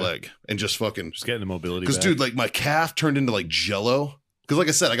with my leg and just fucking. Just getting the mobility Because, back. dude, like, my calf turned into like jello. Because, like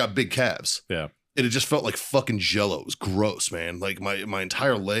I said, I got big calves. Yeah. And it just felt like fucking jello. It was gross, man. Like, my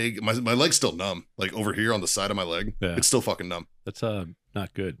entire leg, my leg's still numb. Like, over here on the side of my leg, Yeah. it's still fucking numb. That's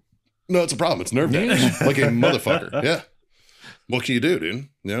not good. No, it's a problem. It's nerve damage. Like a motherfucker. Yeah. What can you do, dude?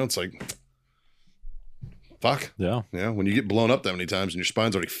 You know, it's like, fuck. Yeah. Yeah. When you get blown up that many times and your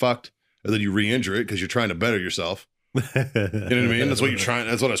spine's already fucked, and then you re-injure it because you're trying to better yourself. You know what I mean? That's what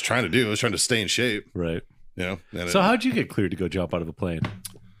I was trying to do. I was trying to stay in shape. Right. You know? And So how'd you get cleared to go jump out of a plane?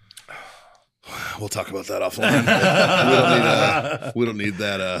 we'll talk about that offline. we don't need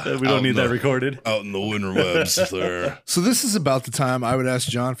that. We don't need that recorded. Out in the interwebs there. So this is about the time I would ask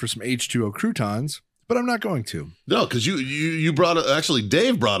John for some H2O croutons, but I'm not going to. No, because you brought actually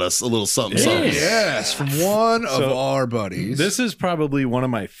Dave brought us a little something. Yes, from one of our buddies. This is probably one of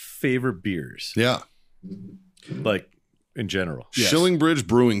my favorite beers. Yeah. Like in general. Yes. Shillingbridge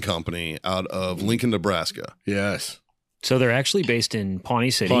Brewing Company out of Lincoln, Nebraska. Yes. So they're actually based in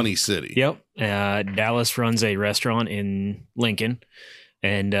Pawnee City. Pawnee City. Yep. Dallas runs a restaurant in Lincoln.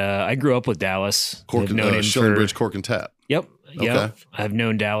 And I grew up with Dallas. Cork, I've known him Shillingbridge Cork and Tap. Yep. Okay. Yep. I've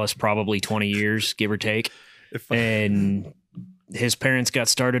known Dallas probably 20 years, give or take. And his parents got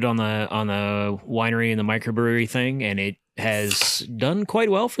started on the winery and the microbrewery thing, and it has done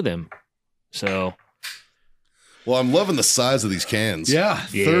quite well for them. So Well, I'm loving the size of these cans. Yeah,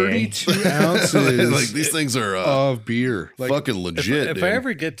 32 ounces like these things are of beer. Like, fucking legit. If dude. I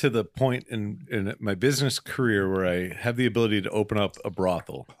ever get to the point in my business career where I have the ability to open up a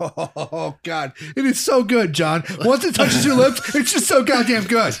brothel, oh, God. It is so good, John. Once it touches your lips, it's just so goddamn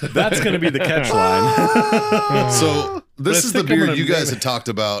good. that's going to be the catch line. So this I is the think I'm beer gonna you guys name had talked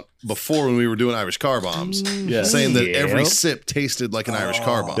about before when we were doing Irish car bombs, Yes. saying that every Yep. sip tasted like an Irish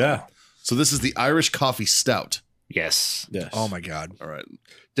car bomb. Yeah. So this is the Irish Coffee Stout. yes. Yes. Oh, my God. All right.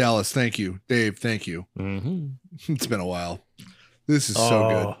 Dallas, thank you. Dave, thank you. Mm-hmm. It's been a while. This is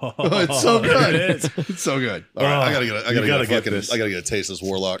so good. Oh, It's so good. it is. It's so good. All right. Oh, I gotta get this. I gotta get a taste of this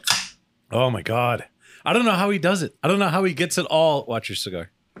Warlock. Oh my God. I don't know how he does it. I don't know how he gets it all. Watch your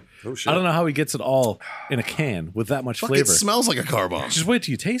cigar. Oh shit. I don't know how he gets it all in a can with that much Fuck, flavor. it smells like a car bomb. Just wait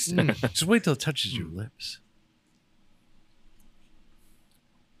till you taste it. Just wait till it touches your lips.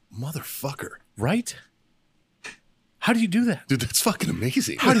 Motherfucker. Right? How do you do that? Dude, that's fucking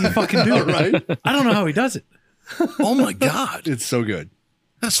amazing. How do you fucking do it? Right? I don't know how he does it. Oh my God. It's so good.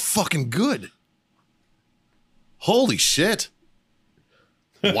 That's fucking good. Holy shit.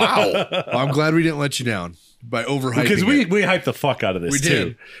 Wow. I'm glad we didn't let you down by overhyping Because it. we hype the fuck out of this We too.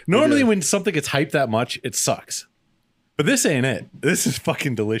 did. Normally did. when something gets hyped that much, it sucks. But this ain't it. This is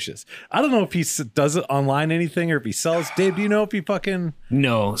fucking delicious. I don't know if he does it online anything or if he sells. Dave, do you know if he fucking...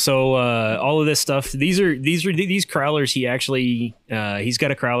 No. So all of this stuff, these crowlers, he actually he's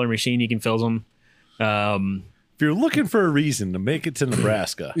got a crowler machine. He can fill them. if you're looking for a reason to make it to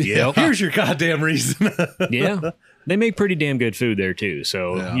Nebraska, Yep. here's your goddamn reason. Yeah, they make pretty damn good food there too.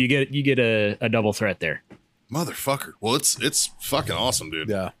 So you get a double threat there. Motherfucker. Well, it's fucking awesome, dude.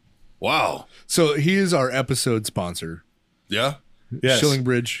 Yeah. Wow. So he is our episode sponsor. Yeah. Yes.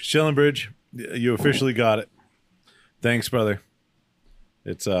 Shillingbridge. You officially got it. Thanks, brother.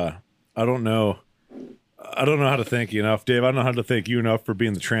 It's I don't know how to thank you enough, Dave. I don't know how to thank you enough for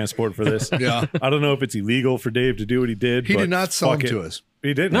being the transport for this. Yeah. I don't know if it's illegal for Dave to do what he did. He but did not sell fuck them it. to us.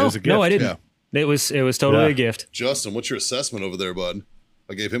 He didn't. No, It was a gift. no, I didn't. It was totally a gift. Justin, what's your assessment over there, bud?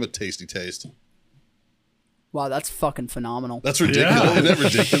 I gave him a tasty taste. Wow, that's fucking phenomenal. That's ridiculous. Yeah. Isn't that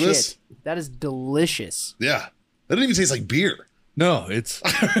ridiculous? Shit, that is delicious. Yeah. That doesn't even taste like beer. No, it's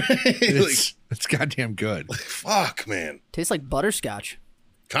it's goddamn good. Like, fuck, man. Tastes like butterscotch.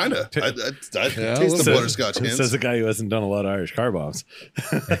 Kind of. I Yeah, taste the says- butterscotch hints. Says the guy who hasn't done a lot of Irish car bombs.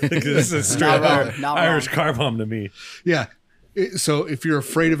 This is straight Not wrong, up not Irish wrong. car bomb to me. Yeah. So if you're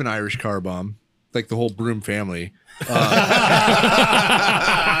afraid of an Irish car bomb, like the whole Broom family,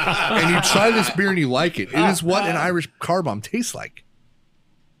 and you try this beer and you like it, it is what an Irish car bomb tastes like.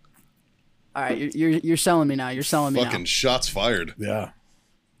 All right, you're selling me now. You're selling me Fucking now. shots fired. Yeah.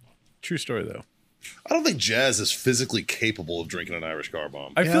 True story though. I don't think Jazz is physically capable of drinking an Irish car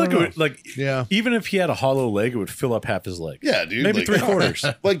bomb. I feel like it would, Yeah. even if he had a hollow leg, it would fill up half his leg. Yeah, dude. Maybe like,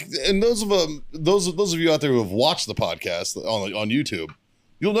 3/4. Like, and those of you out there who have watched the podcast on YouTube,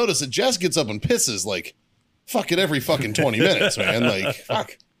 you'll notice that Jazz gets up and pisses like fucking every fucking 20 minutes, man. Like,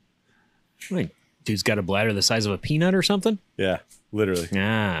 fuck. Like, dude's got a bladder the size of a peanut or something. Yeah, literally.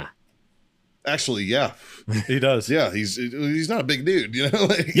 Ah, Actually, yeah, He does. yeah. He's not a big dude, you know.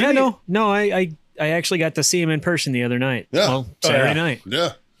 Like, yeah. No. I actually got to see him in person the other night. Yeah. Well, Saturday yeah. night.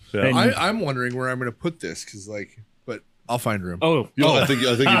 yeah. Yeah. And- I'm wondering where I'm going to put this because, but I'll find room. Oh, I think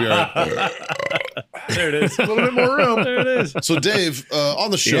you'd be all right. There it is. A little bit more room. There it is. So, Dave,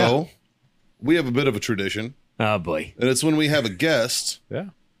 on the show, we have a bit of a tradition, oh boy. and it's when we have a guest Yeah.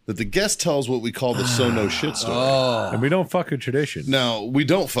 that the guest tells what we call the so no shit story. And we don't fuck with tradition. Now, we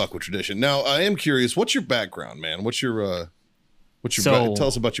don't fuck with tradition. Now, I am curious, what's your background, man? What's your So- tell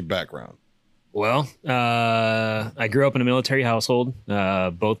us about your background. Well, I grew up in a military household.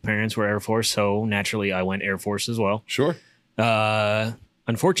 Both parents were Air Force, so naturally I went Air Force as well. Sure.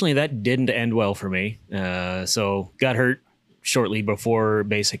 Unfortunately, that didn't end well for me. So got hurt shortly before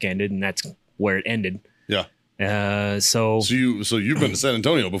basic ended, and that's where it ended. Yeah. So So you've been to San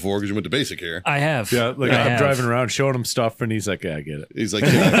Antonio before because you went to basic here. I have. Yeah, like I I'm have. driving around showing him stuff, and he's like, "Yeah, I get it." He's like,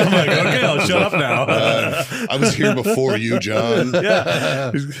 I'm yeah, like, "Okay, I'll shut up now." I was here before you, John.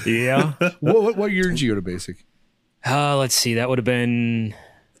 Yeah. Yeah. What year did you go to basic? Let's see. That would have been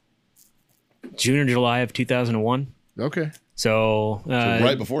June or July of 2001. Okay. So,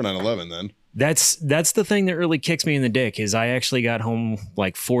 Right before 9/11 then. that's the thing that really kicks me in the dick is I actually got home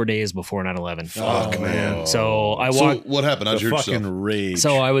like 4 days before 9/11. Fuck, man. So I So walked. what happened? How'd The you hurt fucking yourself? rage.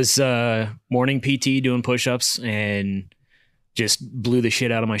 So I was morning PT doing push-ups and just blew the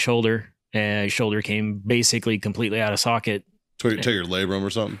shit out of my shoulder. Shoulder came basically completely out of socket. Tear your labrum or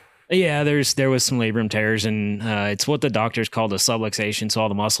something? Yeah, there was some labrum tears, and it's what the doctors called a subluxation. So all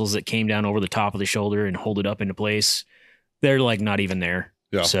the muscles that came down over the top of the shoulder and hold it up into place, they're like not even there.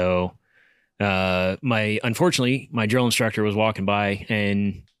 Yeah. So unfortunately, my drill instructor was walking by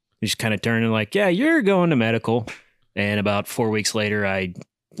and he just kind of turned and like, yeah, you're going to medical. And about 4 weeks later, I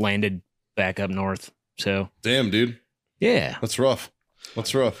landed back up north. So Damn, dude. yeah. That's rough.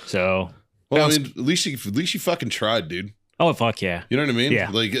 That's rough. So Well, I Bounce- mean, at least you fucking tried, dude. oh fuck yeah. You know what I mean? Yeah.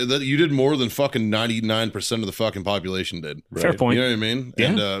 Like you did more than fucking 99% of the fucking population did. Fair point. You know what I mean?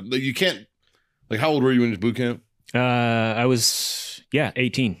 Yeah. And you can't. Like, how old were you in boot camp? I was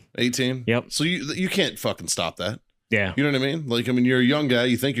 18. 18. Yep. So you can't fucking stop that. Yeah. You know what I mean? Like, I mean, you're a young guy.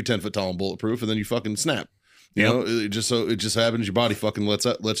 You think you're 10 foot tall and bulletproof, and then you fucking snap. You Yep. know, it just happens. Your body fucking lets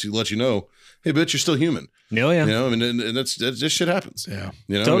you know, hey, bitch, you're still human. Oh yeah. You know, I mean, and that's just shit happens. Yeah.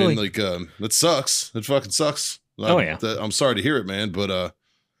 You know, Totally. I mean, like, that sucks. It fucking sucks. Oh, yeah. I'm sorry to hear it, man. But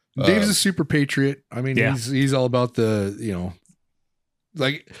Dave's a super patriot. I mean, Yeah. he's all about the,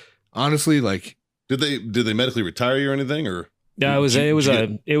 like, honestly, like, did they medically retire you or anything, or Yeah, it was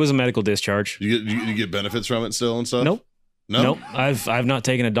a medical discharge. you get benefits from it still and stuff? Nope. No. Nope. I've not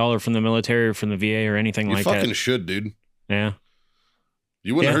taken $1 from the military or from the VA or anything You like fucking that. should, dude. Yeah.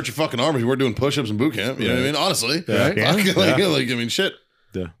 You wouldn't Yeah. hurt your fucking arm if you weren't doing push-ups in boot camp. You know what I mean? Honestly. Right? Yeah. Fuck, like, I mean, shit.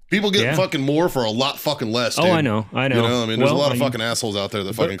 Yeah. People get Yeah. fucking more for a lot fucking less, dude. Oh, I know. You know, I mean, there's a Well, lot of fucking assholes out there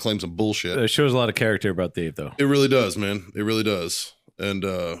that fucking claim some bullshit. It shows a lot of character about Dave, though. It really does, man. It really does. And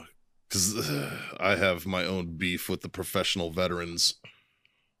because I have my own beef with the professional veterans.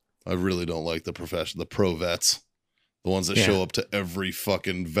 I really don't like the pro vets. The ones that show up to every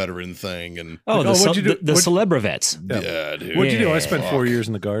fucking veteran thing. And the Celebravets. yeah, dude. What'd you do? I spent 4 years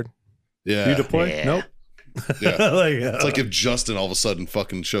in the Guard. Yeah. You deploy? Yeah. Nope. Yeah. It's like if Justin all of a sudden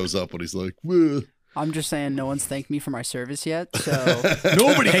fucking shows up when he's like, "Wah." I'm just saying, no one's thanked me for my service yet. So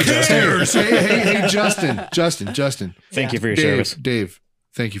Nobody cares. Hey, Justin. Thank you for your service. Dave,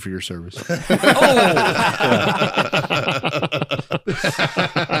 thank you for your service.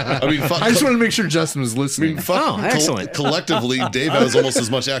 I mean, I just want to make sure Justin was listening. Excellent. Collectively, Dave has almost as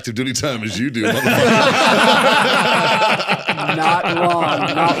much active duty time as you do. not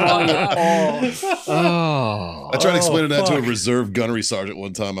wrong at all. Oh, I tried explaining that to a reserve gunnery sergeant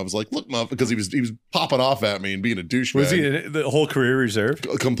one time. I was like, "Look, Muff," because he was popping off at me and being a douchebag. Was he the whole career reserve?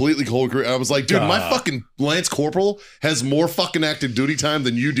 Completely whole career. I was like, "Dude, my fucking Lance Corporal has more fucking active duty time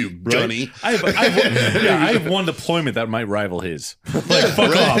than you do, Gunny." I have one deployment that might rival his.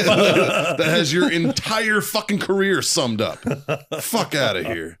 Fuck off. That has your entire fucking career summed up. Fuck out of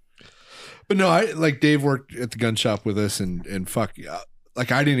here. but no, Dave worked at the gun shop with us, and fuck,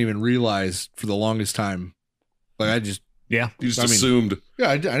 like I didn't even realize for the longest time. Like I just You just assumed. Yeah,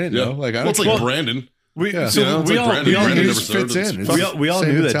 I didn't know. Like Well, it's like Brandon. We all Brandon never served. fits in. we all Same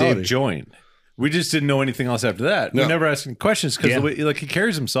knew that mentality. Dave joined. We just didn't know anything else after that. No. We never asked any questions because the way he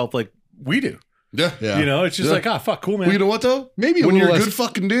carries himself like we do. Yeah. Yeah. You know, it's just like, fuck, cool, man. Well, you know what though? Maybe a when little you're a less- good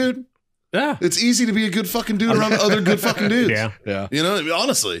fucking dude, yeah. it's easy to be a good fucking dude around other good fucking dudes. Yeah. Yeah. You know, I mean,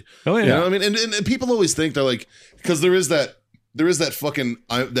 honestly. Oh yeah. You know what I mean? And people always think they're like, because there is that fucking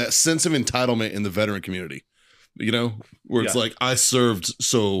that sense of entitlement in the veteran community, you know, where it's like, I served,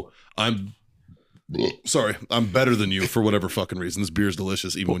 so I'm better than you for whatever fucking reason. This beer's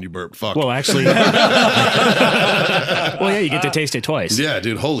delicious, even when you burp. Fuck. Well, actually, you get to taste it twice. Yeah,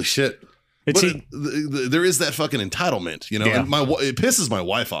 dude. Holy shit. It's But there is that fucking entitlement, you know. Yeah. And it pisses my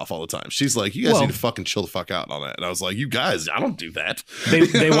wife off all the time. She's like, "You guys need to fucking chill the fuck out on that." And I was like, "You guys, I don't do that."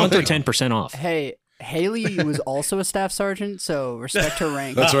 they want their 10% off. Hey, Haley was also a staff sergeant, so respect her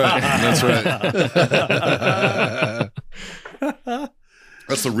rank. That's right. That's right.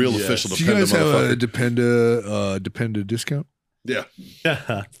 That's the real official Do you Dependa guys have a motherfucker. Dependa discount? Yeah.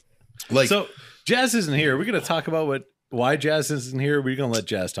 Like, So Jazz isn't here. We're gonna talk about why Jazz isn't here. We're gonna let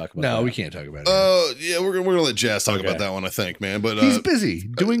Jazz talk about. No, that. we can't talk about it. yeah, we're gonna let Jazz talk Okay. about that one, I think, man. But He's busy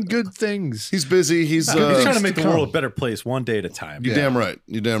doing good things. he's busy. He's He's trying to make the come. world a better place one day at a time. You're damn right.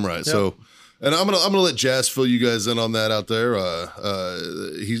 You're damn right. So, and I'm gonna let Jazz fill you guys in on that out there. I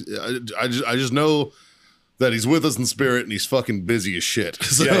just know that he's with us in spirit and he's fucking busy as shit.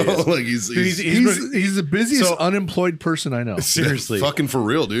 So Yeah, he is. like he's He's the busiest So- unemployed person I know. Seriously, fucking for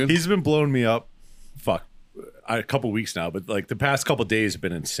real, dude. he's been blowing me up. A couple weeks now, but like the past couple days have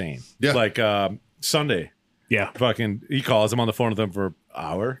been insane. Yeah. Like Sunday, Yeah. fucking he calls. I'm on the phone with him for an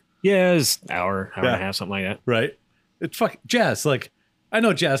hour. Yeah, it's hour and Yeah. a half, something like that. Right? It's Jazz. Like I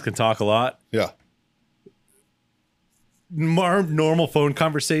know Jazz can talk a lot. Yeah. Normal phone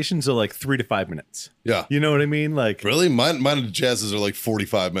conversations are like 3 to 5 minutes. Yeah. You know what I mean? Like Really? Mine and Jazz's are like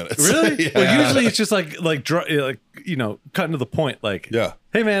 45 minutes. really? Yeah. Well, usually it's just like you know, cutting to the point. Like, Yeah.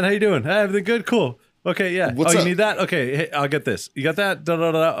 hey man, how you doing? Hey, everything good? Cool. Okay, yeah. What's you up? need that? Okay, hey, I'll get this. You got that? Da,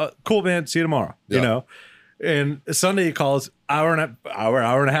 da, da, da. Cool, man. See you tomorrow. Yeah. You know. And Sunday he calls hour and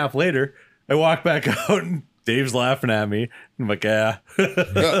a half later. I walk back out and Dave's laughing at me. I'm like, yeah.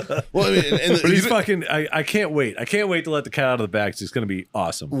 Yeah. Well, I mean, and But he's fucking. I can't wait. I can't wait to let the cat out of the bag. It's going to be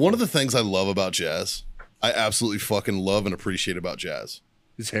awesome. one of the things I love about Jazz, I absolutely fucking love and appreciate about Jazz.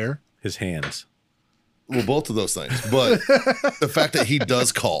 His hair. His hands. Well, both of those things, but the fact that he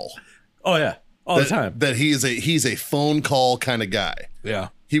does call, Oh yeah, all that, the time. that he's a phone call kind of guy. Yeah.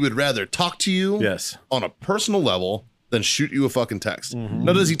 He would rather talk to you Yes. on a personal level than shoot you a fucking text.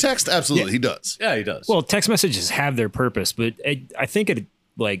 Now, does he text? Absolutely, he does. Yeah, he does. Well, text messages have their purpose, but I think it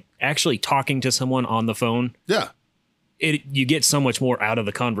like actually talking to someone on the phone, Yeah. you get so much more out of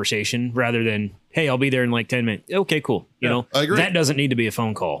the conversation rather than, hey, I'll be there in like 10 minutes. Okay, cool. You know, I agree. that doesn't need to be a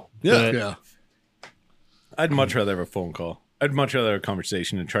phone call. Yeah. But Yeah. I'd much rather have a phone call. I'd much rather have a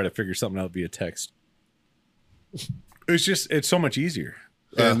conversation and try to figure something out via text. It's so much easier.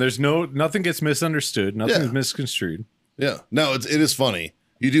 Yeah. And there's nothing gets misunderstood. Nothing's Yeah. misconstrued. Yeah. No, it is funny.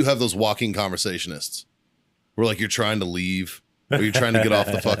 You do have those walking conversationists where like you're trying to leave or you're trying to get off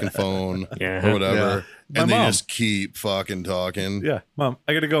the fucking phone Yeah. or whatever. My And they mom. just keep fucking talking. Yeah, Mom,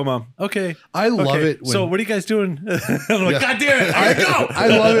 I gotta go, Mom. Okay. I love Okay. it when- So what are you guys doing? I'm like, Yeah. God damn it, I gotta go. I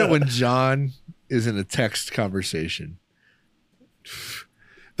love it when John is in a text conversation.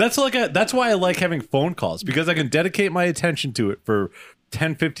 That's why I like having phone calls, because I can dedicate my attention to it for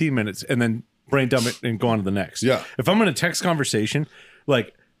 10, 15 minutes and then brain dump it and go on to the next. Yeah. If I'm in a text conversation,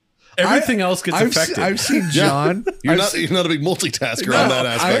 like Everything else gets affected. I've seen John. You're not a big multitasker on that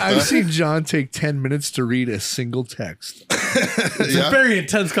aspect. I've seen John take 10 minutes to read a single text. It's a very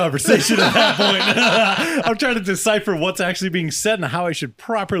intense conversation at that point. I'm trying to decipher what's actually being said and how I should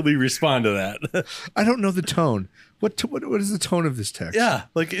properly respond to that. I don't know the tone. What is the tone of this text? Yeah,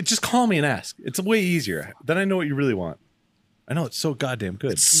 just call me and ask. It's way easier. Then I know what you really want. I know it's so goddamn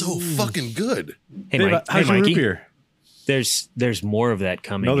good. It's so fucking good. Hey, Dave, how's your root Mikey. beer? There's more of that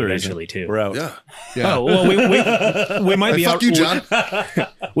coming eventually too. We're out. Yeah. Oh well, we might be Fuck out. you, John.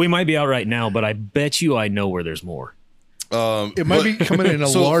 We might be out right now, but I bet you I know where there's more. It might be coming in a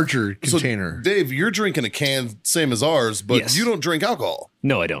larger container. So, Dave, you're drinking a can same as ours, but Yes. you don't drink alcohol.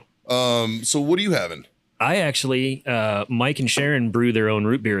 No, I don't. So what are you having? I actually, Mike and Sharon brew their own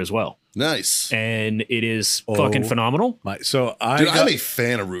root beer as well, Nice. and it is fucking phenomenal. I'm a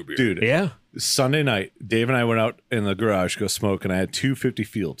fan of root beer. Dude, Yeah. Sunday night, Dave and I went out in the garage to go smoke, and I had 250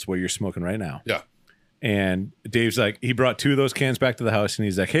 Fields where you're smoking right now. Yeah. And Dave's like, he brought 2 of those cans back to the house, and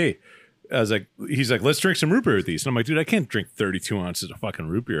he's like, hey, he's like, let's drink some root beer with these. And I'm like, dude, I can't drink 32 ounces of fucking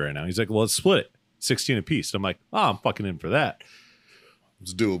root beer right now. He's like, well, let's split it, 16 apiece. And I'm like, oh, I'm fucking in for that.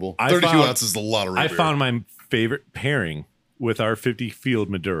 It's doable. I 32 found- ounces is a lot of root I beer. found my favorite pairing with our 50 Field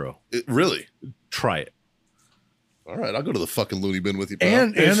Maduro. Really? Try it. All right, I'll go to the fucking loony bin with you, pal.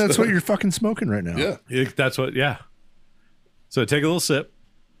 And that's what you're fucking smoking right now. Yeah. That's what, yeah. So take a little sip.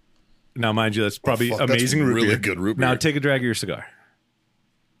 Now, mind you, that's probably fuck, that's amazing root really beer. good root Now beer. take a drag of your cigar.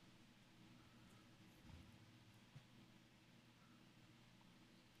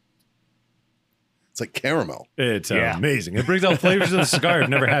 It's like caramel. It's Yeah. amazing. It brings out flavors of the cigar I've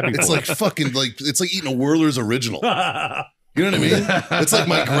never had before. It's like fucking it's like eating a Whirler's original. You know what I mean? It's like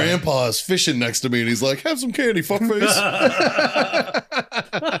my grandpa is fishing next to me and he's like, have some candy, fuckface.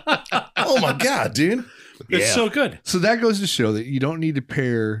 Oh my God, dude. it's Yeah. so good. So that goes to show that you don't need to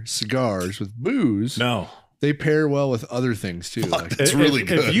pair cigars with booze. No. They pair well with other things too. Like, It's really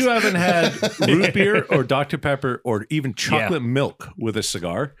good. If you haven't had root beer or Dr. Pepper or even chocolate milk with a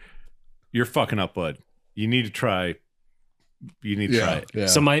cigar, you're fucking up, bud. You need to try. You need to try it. yeah.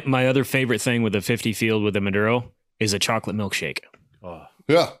 So my other favorite thing with the 50 Field with the Maduro is a chocolate milkshake. Oh,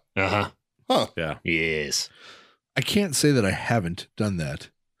 Yeah. Uh-huh. yeah. Yes. I can't say that I haven't done that.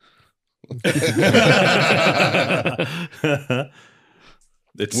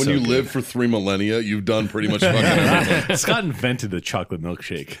 It's When so you good. live for 3 millennia, you've done pretty much fucking everything. Scott invented the chocolate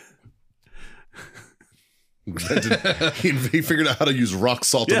milkshake. He figured out how to use rock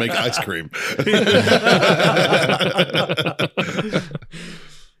salt to make ice cream.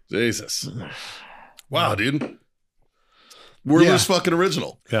 Jesus. Wow, dude. Whirler's fucking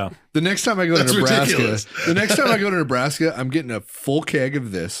original. Yeah. The next time I go That's to Nebraska, ridiculous. I'm getting a full keg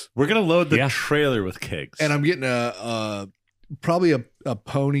of this, We're going to load the Yeah. trailer with kegs. and I'm getting probably a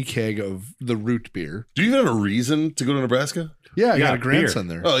pony keg of the root beer. Do you even have a reason to go to Nebraska? Yeah, I Yeah, got a grandson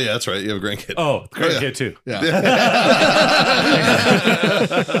there. Oh, yeah, that's right. You have a grandkid. oh, the great yeah. kid too. Yeah.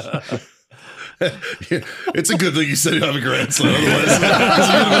 It's a good thing you said you have a grandson. Otherwise, you'd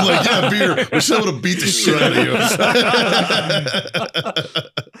have been like, yeah, beer. Michelle would have beat the shit out of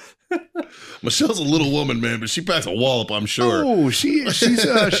you. Michelle's a little woman, man, but she packs a wallop, I'm sure. Oh,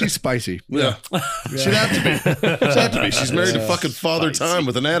 she's spicy. Yeah. She'd have to be. She'd have to be. She's married to fucking Father Time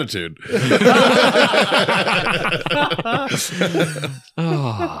with an attitude.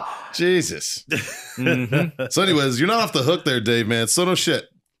 Oh. Jesus. So, anyways, you're not off the hook there, Dave, man. So no shit.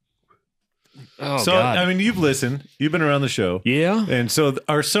 Oh, So, God. I mean, you've listened. You've been around the show. Yeah. And so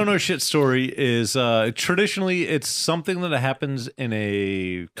our Sono shit story is traditionally it's something that happens in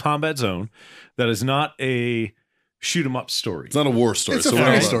a combat zone that is not a shoot 'em up story. It's not a war story. It's a so we're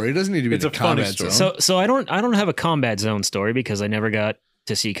funny not- story. It doesn't need to be It's a a funny combat story. zone. So I don't have a combat zone story because I never got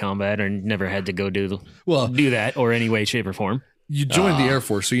to see combat or never had to go do that or any way, shape, or form. You joined the Air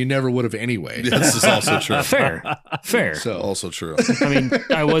Force, so you never would have anyway. Yeah, this is also true. Fair. So Also true. I mean,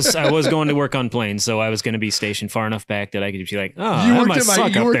 I was going to work on planes, so I was going to be stationed far enough back that I could be like, oh, you I worked might at my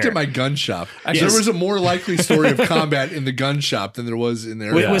suck you up worked there. at my gun shop. Yes. There was a more likely story of combat in the gun shop than there was in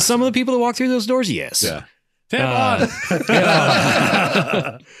there. With some of the people that walk through those doors, yes. Yeah. Tampon.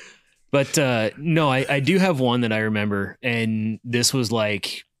 But no, I do have one that I remember, and this was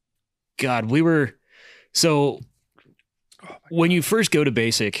like, God, when you first go to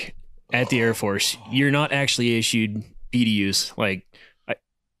basic at the Air Force, you're not actually issued BDUs or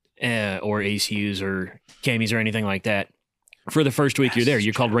ACUs or camis or anything like that. For the first week you're there,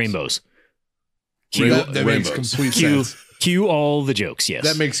 you're called rainbows. that makes Rainbows. complete Cue sense. all the jokes, yes.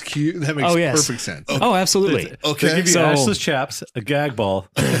 That makes Oh, yes. perfect sense. Oh, absolutely. They Okay. give you So- assless chaps, a gag ball.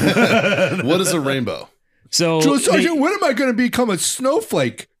 What is a rainbow? So Drill Sergeant, when am I going to become a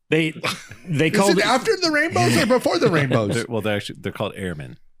snowflake? They Is called it after the rainbows or before the rainbows? They're called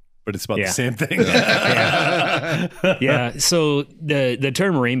airmen, but it's about Yeah. the same thing. Yeah. So the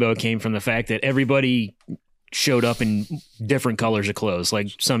term rainbow came from the fact that everybody showed up in different colors of clothes. Like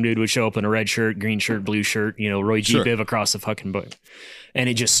some dude would show up in a red shirt, green shirt, blue shirt, Roy G. Sure. Biv across the fucking book. And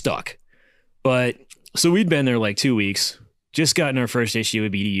it just stuck. But so we'd been there like 2 weeks, just gotten our first issue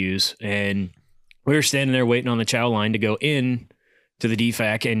of BDUs, and we were standing there waiting on the chow line to go in to the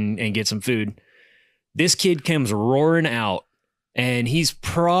DFAC and get some food. This kid comes roaring out, and he's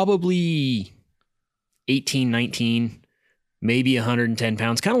probably 18, 19, maybe 110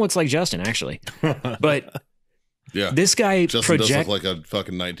 pounds. Kind of looks like Justin, actually. But Yeah. this guy Justin does look like a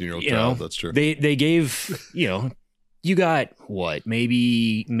fucking 19-year-old child. That's true. They gave, you got what,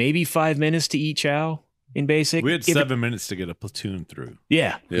 maybe 5 minutes to eat chow in basic. We had 7 minutes to get a platoon through.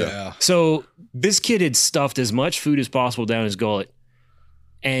 Yeah. Yeah. So this kid had stuffed as much food as possible down his gullet,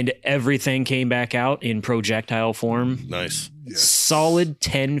 and everything came back out in projectile form. Nice. Solid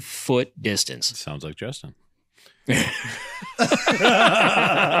 10-foot distance. Sounds like Justin.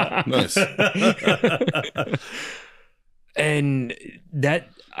 Nice. And that,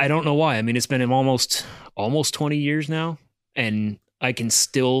 I don't know why. I mean, it's been almost 20 years now, and I can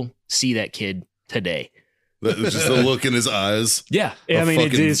still see that kid today. That's just the look in his eyes. Yeah. I mean,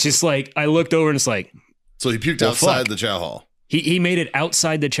 it's just like, I looked over and it's like, So he puked Well, outside fuck. the chow hall. he made it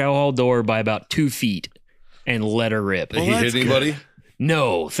outside the chow hall door by about 2 feet and let her rip. Did he hit anybody?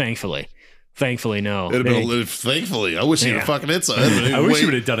 No, thankfully. Thankfully, no. It'd have been thankfully. I wish he'd have fucking hit something. I wish you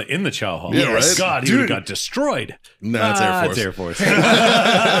would have done it in the chow hall. Yeah, right? God, he would have got destroyed. Nah, it's Air Force. It's Air Force.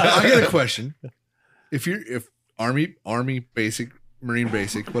 I got a question. If Army basic, Marine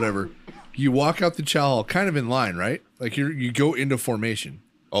basic, whatever, you walk out the chow hall kind of in line, right? Like you go into formation.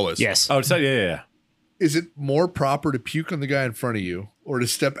 Always. Yes. Oh, yeah. Is it more proper to puke on the guy in front of you or to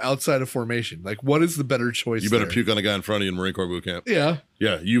step outside of formation? Like, what is the better choice? You better there? puke on a guy in front of you in Marine Corps boot camp. Yeah.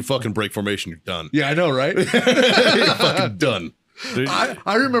 Yeah, you fucking break formation, you're done. Yeah, I know, right? You're fucking done.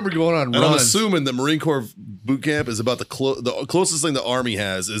 I remember going on And I'm runs. assuming that Marine Corps boot camp is about the closest thing the Army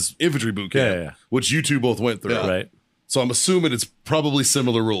has is infantry boot camp, Yeah. which you two both went through. Right. So I'm assuming it's probably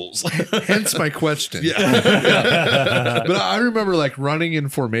similar rules. Hence my question. Yeah. But I remember like running in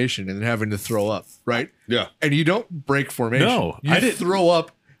formation and having to throw up, right? Yeah. And you don't break formation. No, you I didn't. throw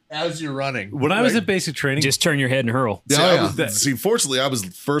up as you're running. When I was at basic training, Just turn your head and hurl. See, fortunately, I was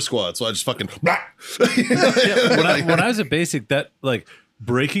first squad, so I just fucking. when I was at basic, that like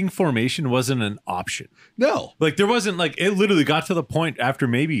breaking formation wasn't an option. No. Like there wasn't like it literally got to the point after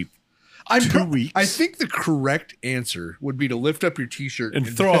maybe 2 weeks. I think the correct answer would be to lift up your t-shirt and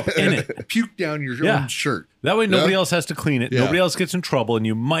throw up in it. puke down your Yeah. own shirt. That way nobody else has to clean it. Yeah. Nobody else gets in trouble, and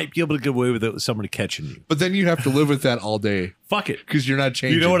you might be able to get away with it with somebody catching you. But then you have to live with that all day Fuck it. because you're not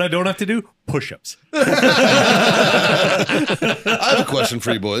changing. You know what I don't have to do? Push-ups. I have a question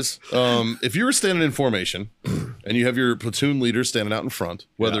for you boys. If you were standing in formation and you have your platoon leader standing out in front,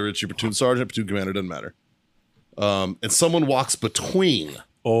 whether it's your platoon sergeant, platoon commander, doesn't matter, and someone walks between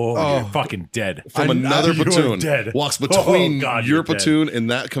You're fucking dead. from another you are platoon, dead. walks between Oh, God, your you're dead. platoon and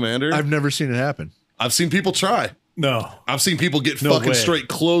that commander, I've never seen it happen. I've seen people try. No. I've seen people get No fucking way. straight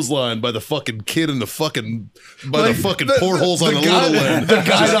clotheslined by the fucking kid in the fucking by Like, the fucking portholes on the guy, little end. The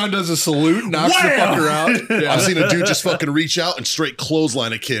guy on does a salute, knocks the Wham! fucker out. Yeah. I've seen a dude just fucking reach out and straight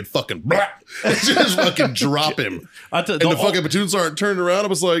clothesline a kid, fucking just fucking drop him. I tell- And the the- fucking platoon sergeant turned around and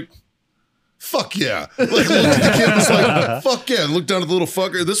was like, fuck yeah. Like, looked at the kid was like, fuck yeah. And looked down at the little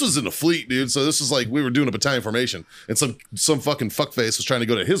fucker. This was in the fleet, dude. So this is like, we were doing a battalion formation. And some fucking fuckface was trying to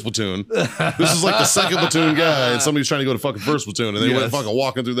go to his platoon. This is like the second platoon guy. And somebody was trying to go to fucking first platoon. And they went fucking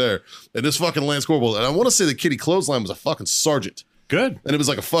walking through there. And this fucking Lance Corporal, and I want to say the kid he clothesline was a fucking sergeant. Good. And it was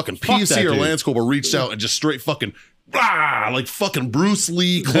like a fucking Fuck PC that or dude. Lance Corporal reached out and just straight fucking, like fucking Bruce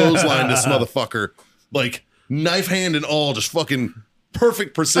Lee clotheslined this motherfucker. Like knife hand and all, just fucking perfect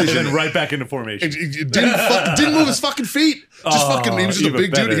And precision. then right back into formation. It didn't move his fucking feet. Just fucking, he was just a even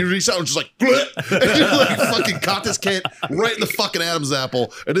big dude. better. He reached out and just like, bleh, and just like fucking caught this kid right in the fucking Adam's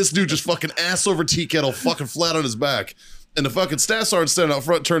apple. And this dude just fucking ass over tea kettle, fucking flat on his back. And the fucking staff sergeant standing out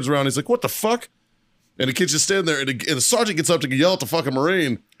front turns around. He's like, what the fuck? And the kid's just standing there. And the sergeant gets up to yell at the fucking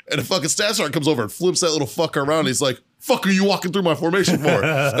Marine. And the fucking staff sergeant comes over and flips that little fucker around. He's like, fuck are you walking through my formation for?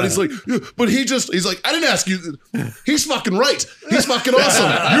 And he's like, yeah, but he's like, I didn't ask you. He's fucking right. He's fucking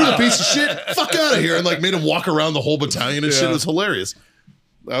awesome. You're the piece of shit. Fuck out of here. And like made him walk around the whole battalion and shit. It was hilarious.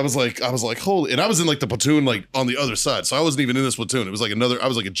 I was like, holy, and I was in like the platoon, like on the other side. So I wasn't even in this platoon. It was like I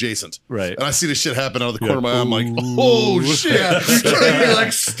was like adjacent. Right. And I see this shit happen out of the corner of my eye. I'm like, oh shit. You're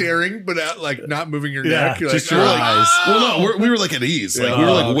like staring, but like not moving your neck. You're just like, your "Ah." eyes. Well, no, we were like at ease. Like we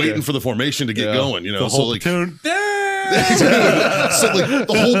were like waiting for the formation to get going, you know. The whole so like platoon. so like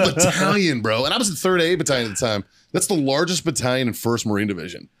the whole battalion, bro. And I was in 3rd A battalion at the time. That's the largest battalion in 1st Marine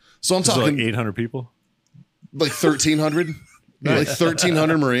Division. So I'm talking like 800 people. Like 1,300. Like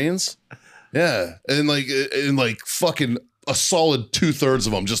 1,300 Marines. Yeah. And like fucking a solid 2/3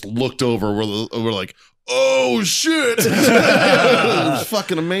 of them just looked over. We're like, oh shit. It was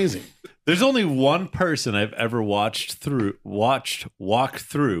fucking amazing. There's only one person I've ever watched walk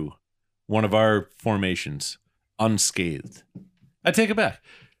through one of our formations unscathed. I take it back.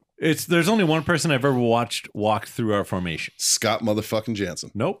 There's only one person I've ever watched walk through our formation. Scott motherfucking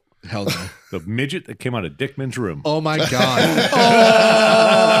Jansen. Nope. Hell no. The midget that came out of Dickman's room. Oh my god.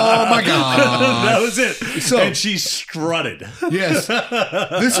 Oh my god. That was it. So- and she strutted. Yes.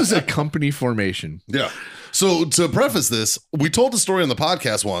 This is a company formation. Yeah. So to preface this, we told the story on the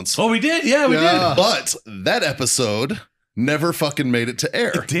podcast once, Oh, we did? Yeah, we Yeah. but that episode never fucking made it to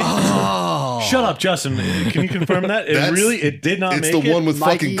air. did. Did. Oh. Shut up, Justin. Can you confirm that? It did not It's make the it. one with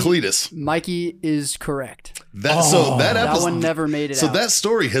Mikey- fucking Cletus. Mikey is correct. So that That episode, one never made it so out. that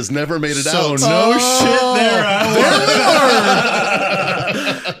story has never made it So out. no shit there.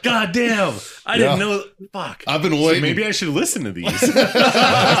 God damn. I didn't know. Fuck. I've been So waiting. maybe I should listen to these.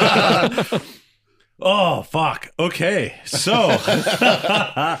 Oh, fuck. Okay. So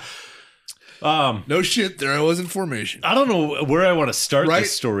No shit, there I was in formation. I don't know where I want to start Right.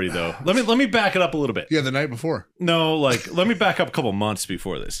 this story though. Let me back it up a little bit. Yeah, the night before. No, like let me back up a couple months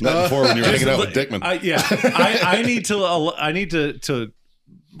before this. Not before when you were hanging out with Dickman. I need to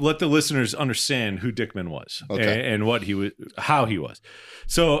let the listeners understand who Dickman was and what he was, how he was.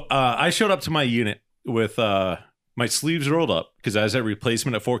 So I showed up to my unit with my sleeves rolled up because I was at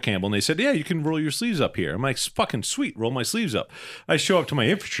replacement at Fort Campbell, and they said, "Yeah, you can roll your sleeves up here." I'm like, "Fucking sweet, roll my sleeves up." I show up to my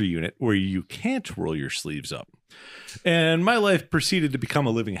infantry unit where you can't roll your sleeves up, and my life proceeded to become a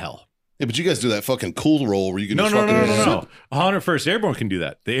living hell. Yeah, but you guys do that fucking cool roll where you can No, just no, fucking no. 101st Airborne can do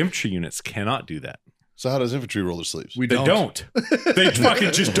that. The infantry units cannot do that. So how does infantry roll their sleeves? We They don't. They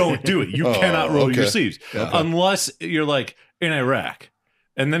fucking just don't do it. You cannot roll your okay. sleeves unless you're like in Iraq.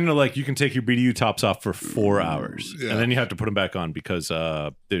 And then they're like, you can take your BDU tops off for 4 hours. Yeah. And then you have to put them back on because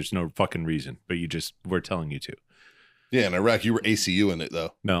there's no fucking reason. But we're telling you to. Yeah, in Iraq, you were ACU in it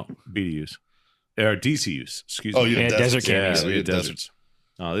though. No, BDUs. Or DCUs. Excuse Oh, me. you had Yeah, deserts. desert Yeah, canyons. we you had had deserts.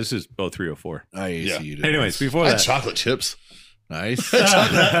 Oh, this is 0304. I Yeah. ACU'd it. Anyways, before I had that. chocolate chips. Nice.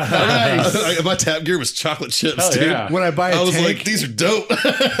 My tap gear was chocolate chips, Hell dude. yeah. When I buy a I was tank, like, these are dope.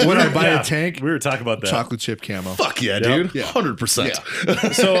 when I buy Yeah, a tank, we were talking about that. chocolate chip camo. Fuck yeah, Yep. dude. Yeah.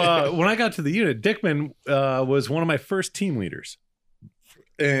 100%. So when I got to the unit, Dickman was one of my first team leaders,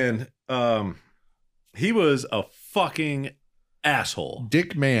 and he was a fucking asshole.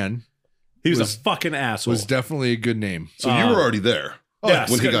 Dick Man He was was- a fucking asshole. was definitely a good name. So you were already there. Yeah,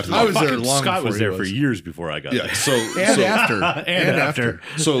 when he got to the I was there fucking long Scott before was he there was. for years before I got Yeah. there. So And so, after. And after.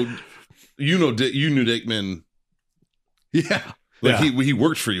 so you knew Dickman. Yeah. Like Yeah. he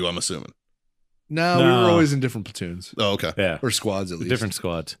worked for you, I'm assuming. No, we No. were always in different platoons Oh, okay. Yeah. or squads at least. Different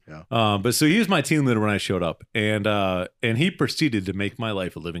squads. Yeah. But so he was my team leader when I showed up, and he proceeded to make my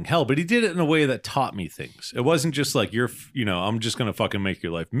life a living hell. But he did it in a way that taught me things. It wasn't just like I'm just gonna fucking make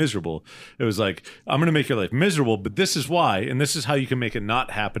your life miserable. It was like, I'm gonna make your life miserable, but this is why, and this is how you can make it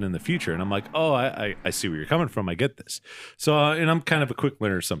not happen in the future. And I'm like, oh, I see where you're coming from. I get this. So and I'm kind of a quick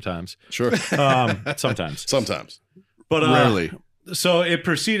learner sometimes. Sure. Sometimes, Sometimes. but Rarely. So it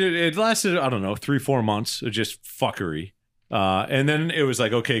proceeded. It lasted, I don't know, 3-4 months of just fuckery, and then it was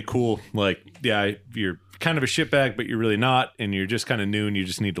like, okay, cool. Like, yeah, you're kind of a shitbag, but you're really not, and you're just kind of new, and you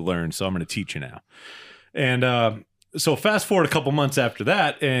just need to learn. So I'm going to teach you now. And so fast forward a couple months after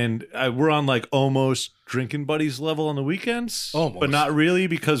that, and we're on like almost drinking buddies level on the weekends, Almost. but not really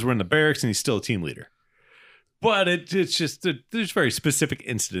because we're in the barracks and he's still a team leader. But it's just there's very specific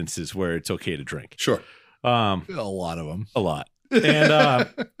incidences where it's okay to drink. Sure. A lot of them. A lot. And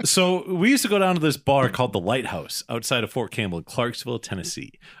so we used to go down to this bar called the Lighthouse outside of Fort Campbell in Clarksville,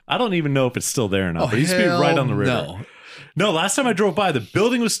 Tennessee. I don't even know if it's still there or not, but it used to be right on the river. No. No, last time I drove by, the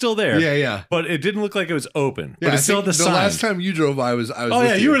building was still there. Yeah, yeah. But it didn't look like it was open. Yeah, but it's still I had the think sign. last time you drove, I was. Oh, with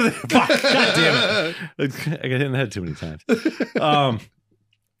yeah, you were there. Fuck, God damn it. I got hit in the head too many times.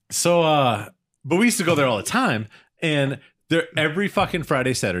 But we used to go there all the time. And there, every fucking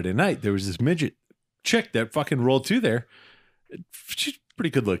Friday, Saturday night, there was this midget chick that fucking rolled through there. She's pretty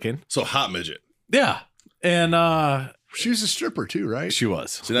good looking. So hot midget. Yeah. And She was a stripper too, right? She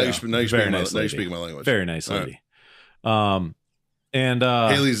was. So now you're speaking my language. Very nice All lady. And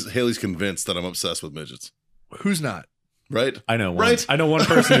Haley's convinced that I'm obsessed with midgets. Who's not? Right? I know one. Right? I know one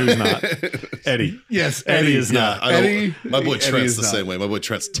person who's not. Eddie. Yes, Eddie is Yeah, not. I know. Eddie- My boy Eddie Trent's is the not. same way. My boy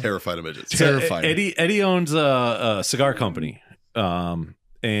Trent's terrified of midgets. Terrifying. Eddie owns a cigar company. And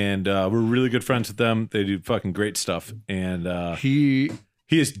we're really good friends with them. They do fucking great stuff. And He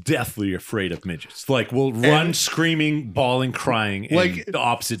he is deathly afraid of midgets. Like, will run screaming, bawling, crying in Like, the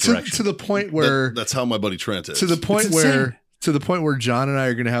opposite to direction. the point where That's how my buddy Trent is. to the point It's where insane. John and I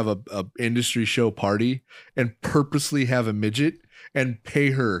are going to have a industry show party and purposely have a midget and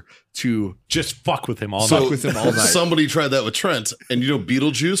pay her to Just fuck with him all Fuck night. with him all night. Somebody tried that with Trent, and you know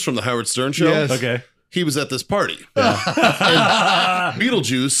Beetlejuice from the Howard Stern show? Yes. Okay. He was at this party. And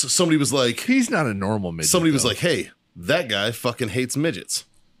Beetlejuice, somebody was like, He's not a normal midget. somebody was though. like, hey, that guy fucking hates midgets.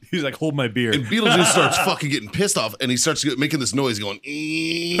 He's like, hold my beer. And Beetlejuice starts fucking getting pissed off, and he starts making this noise going,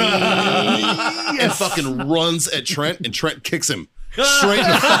 and fucking runs at Trent, and Trent kicks him straight in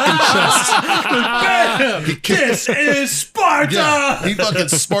the fucking chest. He kicks, This is Sparta! yeah, he fucking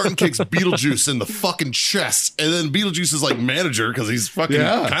Spartan kicks Beetlejuice in the fucking chest, and then Beetlejuice's like manager, because he's fucking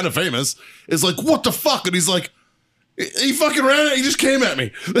Yeah. kind of famous, is like, what the fuck? And he's like, he fucking ran it. He just came at me.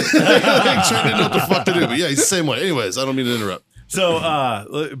 Trent didn't know what the fuck to do, but yeah, he's the same way. Anyways, I don't mean to interrupt.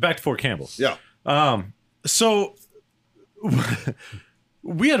 So, back to Fort Campbell. Yeah. So,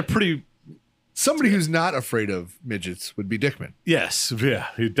 we had a pretty... somebody who's not afraid of midgets would be Dickman. Yes, yeah,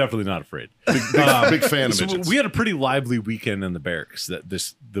 he's definitely not afraid. Big fan of So midgets. we had a pretty lively weekend in the barracks.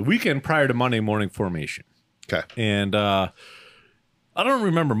 The weekend prior to Monday morning formation, Okay. and I don't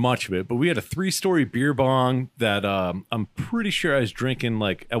remember much of it, but we had a 3-story beer bong that I'm pretty sure I was drinking.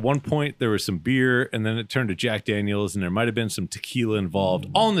 Like at one point there was some beer, and then it turned to Jack Daniels, and there might have been some tequila involved,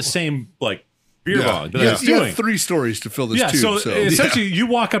 all in the same like beer Yeah, bong that I yeah. was You doing. have 3 stories to fill this Yeah, tube. so essentially you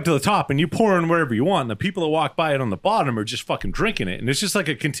walk up to the top and you pour in wherever you want, and the people that walk by it on the bottom are just fucking drinking it, and it's just like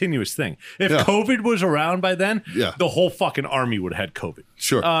a continuous thing. If Yeah. COVID was around by then, Yeah. the whole fucking army would have had COVID.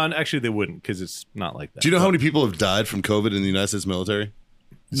 Sure. And actually they wouldn't, because it's not like that. Do you know how many people have died from COVID in the United States military?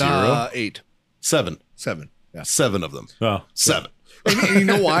 8, 7. 7. Yeah. 7 of them. Oh, 7. And you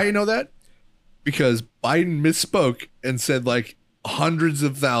know why I know that? Because Biden misspoke and said like hundreds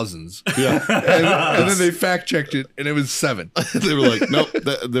of thousands. Yeah. And then they fact checked it and it was 7. They were like, nope,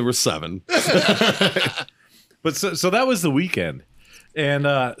 there were 7. But so that was the weekend, and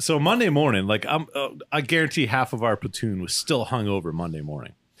so Monday morning, like I guarantee half of our platoon was still hungover Monday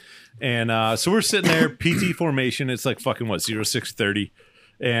morning, and so we're sitting there, PT formation. It's like fucking what 0630,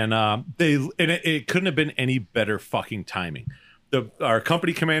 and it couldn't have been any better fucking timing. Our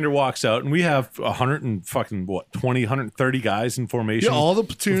company commander walks out, and we have 130 guys in formation. Yeah, all the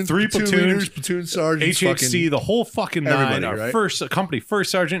platoons, 3 platoon platoons, leaders, platoon sergeants, HHC, the whole fucking nine. everybody, Our right? company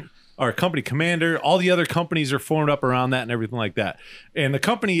first sergeant, our company commander, all the other companies are formed up around that and everything like that. And the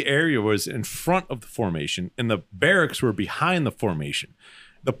company area was in front of the formation, and the barracks were behind the formation.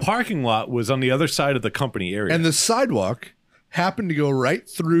 The parking lot was on the other side of the company area. and the sidewalk happened to go right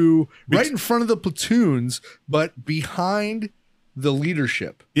in front of the platoons, but behind the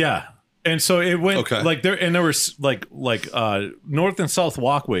leadership. Yeah. And so it went Okay. like there, and there was like north and south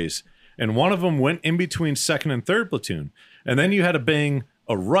walkways, and one of them went in between 2nd and 3rd platoon, and then you had to bang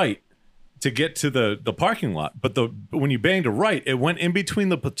a right to get to the parking lot. But when you banged a right, it went in between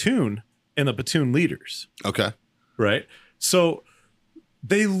the platoon and the platoon leaders, Okay. right? So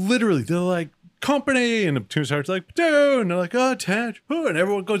they're like, company, and the platoon sergeant's like, platoon, and they're like, oh, attention, and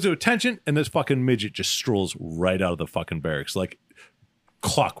everyone goes to attention, and this fucking midget just strolls right out of the fucking barracks like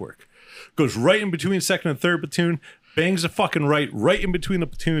clockwork. Goes right in between 2nd and 3rd platoon, bangs a fucking right in between the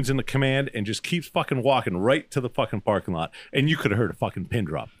platoons and the command, and just keeps fucking walking right to the fucking parking lot. And you could have heard a fucking pin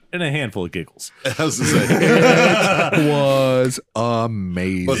drop and a handful of giggles. I was to say, It was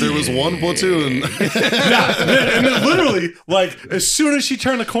amazing. but there was one platoon. And then literally, like, as soon as she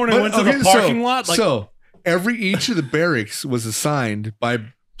turned the corner and went to the parking lot, like, so each of the barracks was assigned by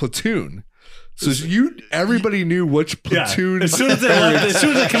platoon. So everybody knew which platoon. As soon as they left, as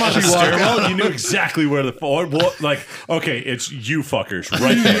soon as they came out the She walked stairwell, you knew exactly where like, okay, it's you fuckers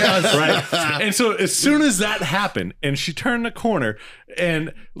right there, right? And so as soon as that happened, and she turned the corner,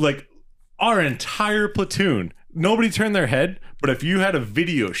 and like our entire platoon, nobody turned their head, but if you had a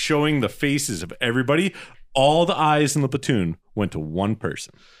video showing the faces of everybody, all the eyes in the platoon went to one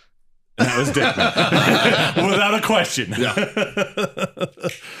person. And that was Dickman. Without a question. Yeah.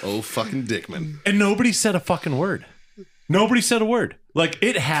 Oh, fucking Dickman. And nobody said a fucking word. Nobody said a word. Like,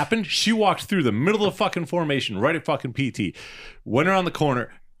 it happened. She walked through the middle of the fucking formation, right at fucking PT, went around the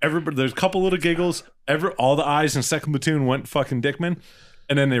corner, everybody, there's a couple little giggles. All the eyes in second platoon went fucking Dickman,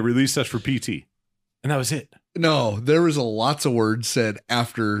 and then they released us for PT, and that was it. No, there was lots of words said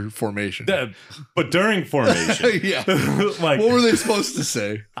after formation. But during formation, Yeah. like What were they supposed to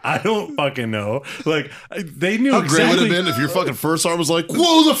say? I don't fucking know. Like they knew How great would exactly. it have been if your fucking first arm was like,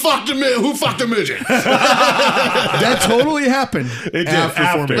 "Whoa, who fucked a midget?" That totally happened. It did after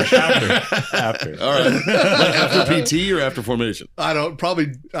formation. After. All right, like after PT or after formation? I don't know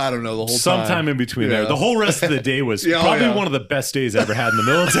the whole Sometime time. in between Yeah. there. The whole rest of the day was Yeah, oh, probably yeah. one of the best days I ever had in the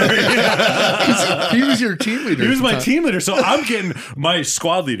military. He was your team leader. He was at the my time. team leader. So I'm getting my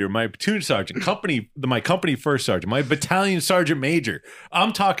squad leader, my platoon sergeant, my company first sergeant, my battalion sergeant major.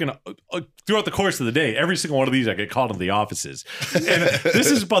 I'm talking throughout the course of the day. Every single one of these, I get called into the offices. And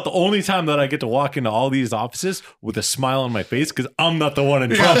this is about the only time that I get to walk into all these offices with a smile on my face because I'm not the one in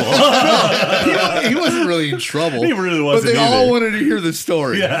trouble. He wasn't really in trouble. He really wasn't But they all either. wanted to hear the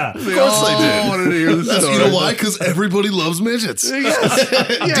story. Yeah. They Of course they all did. wanted to hear the story. You know why? Because everybody loves midgets.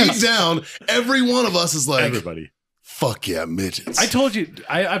 Deep down, every one of us is like, Everybody. fuck yeah, midgets. I told you,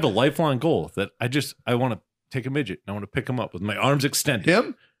 I have a lifelong goal that I want to take a midget. I want to pick him up with my arms extended.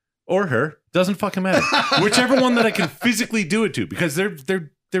 Him? Or her. Doesn't fucking matter. Whichever one that I can physically do it to because they're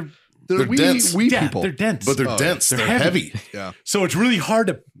They're dense. wee yeah, people. they're dense. but they're Oh, dense. they're They're heavy. heavy. Yeah. So it's really hard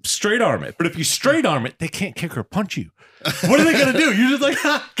to straight arm it. But if you straight arm it, they can't kick or punch you. What are they going to do? You're just like,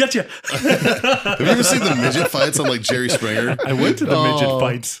 ha, gotcha. Have you ever seen the midget fights on like Jerry Springer? I went to the midget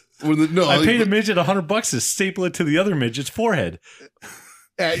fights. No, I paid a midget $100 to staple it to the other midget's forehead.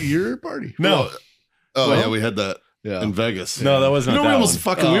 At your party. No, Oh yeah, we had that in Vegas. no, that wasn't. No, that we almost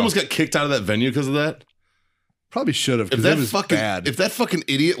one. fucking we almost got kicked out of that venue because of that. Probably should have If because that it was fucking bad. if that fucking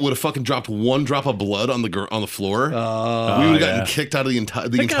idiot would have fucking dropped one drop of blood on the floor, we would Oh, have gotten yeah. kicked out of the entire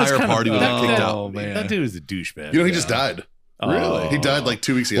That guy's entire kinda- party would have that- kicked that- out. Oh, man. That dude was a douchebag. You know, he just died. Really? He died like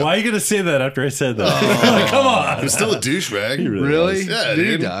 2 weeks ago. Why are you going to say that after I said that? Like, come on. He was still a douchebag. He Really? was. Yeah, Did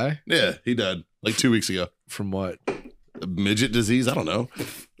he dude. die? Yeah, he died like 2 weeks ago. From what? Midget disease? I don't know.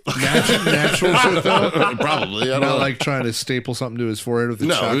 Natural shit though? Probably. I don't Not know. like trying to staple something to his forehead with a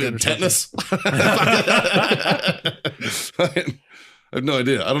No, shotgun or tetanus. I have no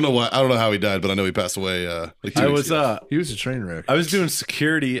idea. I don't know why. I don't know how he died, but I know he passed away. Like 2 I weeks was ago. He was a train wreck. I was doing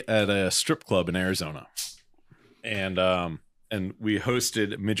security at a strip club in Arizona, and we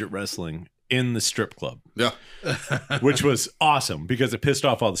hosted midget wrestling in the strip club, Yeah. which was awesome because it pissed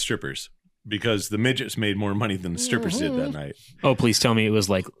off all the strippers because the midgets made more money than the strippers did that night. Oh, please tell me it was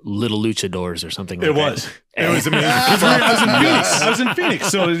like little luchadors or something like It that. was. It was amazing. I was in Phoenix. I was in Phoenix,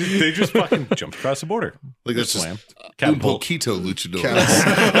 so they just fucking jumped across the border. Like that's Slam. just un Catapult. poquito luchador.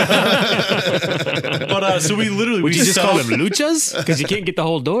 But so we literally Would we you just set call up- them luchas? Because you can't get the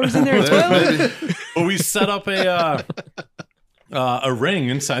whole doors in there as well? But we set up a ring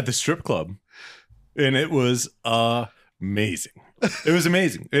inside the strip club, and it was amazing. It was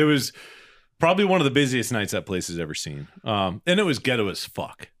amazing. It was probably one of the busiest nights that place has ever seen. And it was ghetto as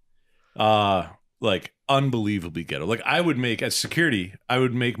fuck. Like unbelievably ghetto. Like I would make as security, I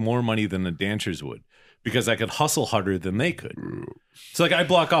would make more money than the dancers would because I could hustle harder than they could. So like I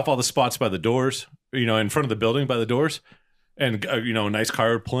block off all the spots by the doors, you know, in front of the building by the doors. And you know, a nice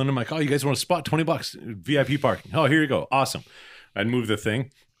car would pull in. I'm like, oh, you guys want a spot? $20 VIP parking. Oh, here you go. Awesome. I'd move the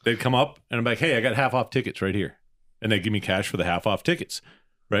thing. They'd come up and I'm like, hey, I got half off tickets right here. And they'd give me cash for the half off tickets.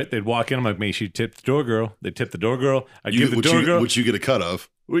 Right? They'd walk in. I'm like, make sure you tip the door girl. They'd tip the door girl. I'd give the door girl. Which you get a cut of.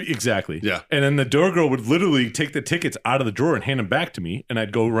 Exactly. Yeah. And then the door girl would literally take the tickets out of the drawer and hand them back to me. And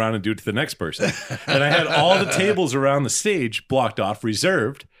I'd go around and do it to the next person. And I had all the tables around the stage blocked off,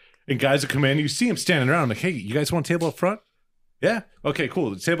 reserved. And guys would come in. You see them standing around. I'm like, hey, you guys want a table up front? Yeah. Okay,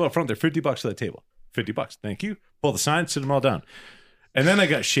 cool. The table up front, they're $50 for that table. $50. Thank you. Pull the sign, sit them all down. And then I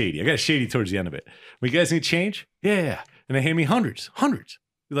got shady. I got shady towards the end of it. You guys need change? Yeah. And they hand me hundreds.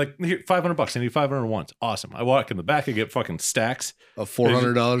 Like, here, $500. I need 500 once. Awesome. I walk in the back. I get fucking stacks. Of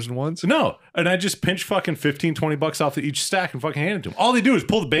 $400 in ones? No. And I just pinch fucking $15, $20 off of each stack and fucking hand it to them. All they do is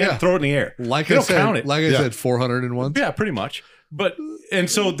pull the band Yeah. and throw it in the air. Like They I don't said, count it. like I said, 400 in ones? Yeah, pretty much. But and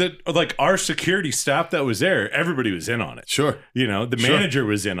so that like our security staff that was there, everybody was in on it. Sure. You know, the Sure. manager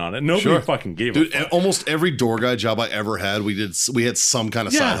was in on it. Nobody Sure. fucking gave Dude, a fuck. almost every door guy job I ever had, we had some kind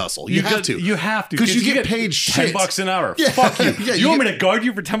of side hustle. You have to. You have to. Because you get paid shit. $10 an hour. Yeah. Fuck you. Yeah, you you want get- me to guard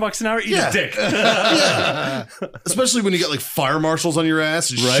you for $10 an hour? Eat Yeah. a dick. Yeah. Especially when you get like fire marshals on your ass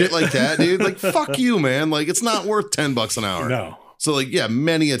and Right. shit like that, dude. Like, fuck you, man. Like, it's not worth $10 an hour. No. So, like, yeah,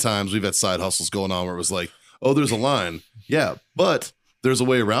 many a times we've had side hustles going on where it was like, oh, there's a line. Yeah, but there's a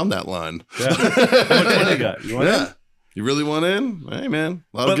way around that line. Yeah. How much money you got? You want Yeah. it? You really want in? Hey, man.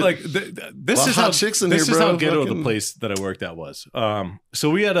 But like, this is how chicks in this here, is bro. how ghetto the Fucking- place that I worked at was.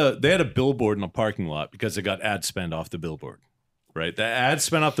 So they had a billboard in the parking lot because they got ad spend off the billboard, right? The ad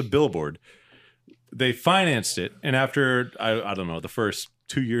spend off the billboard. They financed it, and after I don't know, the first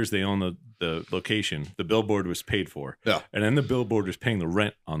 2 years they owned the location, the billboard was paid for. Yeah. And then the billboard was paying the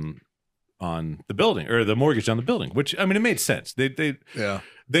rent on the building or the mortgage on the building, which I mean it made sense.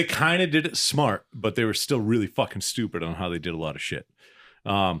 They kind of did it smart, but they were still really fucking stupid on how they did a lot of shit.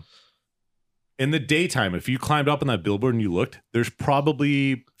 In the daytime, if you climbed up on that billboard and you looked, there's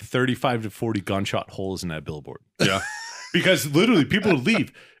probably 35 to 40 gunshot holes in that billboard. Yeah. Because literally people would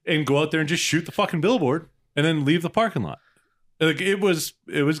leave and go out there and just shoot the fucking billboard and then leave the parking lot. Like it was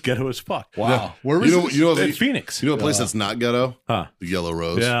ghetto as fuck. Wow. Yeah. Where was this? In Phoenix. You know a place that's not ghetto? Huh. The Yellow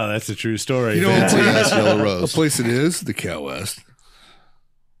Rose. Yeah, that's a true story. You know Fancy ass Yellow a Rose. place it is? The Cat West.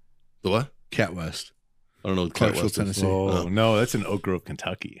 The what? Cat West. I don't know. What Clarksville, West is. Tennessee. Oh, no, that's in Oak Grove,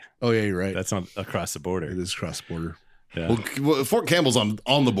 Kentucky. Oh, yeah, you're right. That's not across the border. It is cross border. Yeah. Well, Fort Campbell's on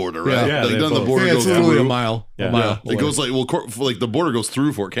the border, right? Yeah, like, they doesn't the both- border Yeah, go it's literally through? a mile. Yeah. A mile. It goes like the border goes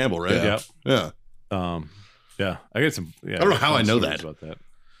through Fort Campbell, right? Yeah. Yep. Yeah. Yeah. I got some. Yeah, I don't know how I know stories that. about that.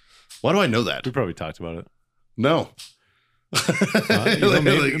 Why do I know that? We probably talked about it. No.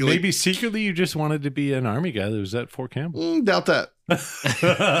 Maybe secretly you just wanted to be an army guy that was at Fort Campbell. Doubt that.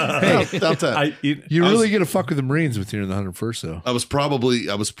 Doubt that. You really get to fuck with the Marines with you in the 101st, though. I was probably,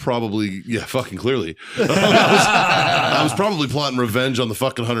 yeah, fucking clearly. I was probably plotting revenge on the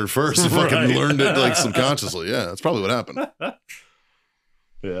fucking 101st. And fucking Right. learned it like subconsciously. Yeah, that's probably what happened.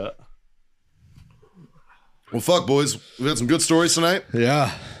 Yeah. Well, fuck, boys. We had some good stories tonight.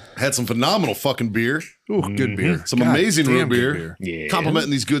 Yeah. Had some phenomenal fucking beer. Ooh, good beer. Some amazing root damn good beer. Yeah. Complimenting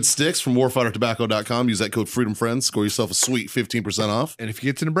these good sticks from warfightertobacco.com. Use that code FreedomFriends. Score yourself a sweet 15% off. And if you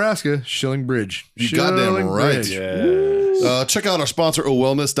get to Nebraska, Shilling Bridge. You goddamn Shilling right. Bridge. Yes. Check out our sponsor,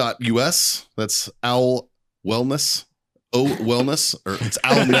 owellness.us. That's Owl Wellness. O Wellness. Or it's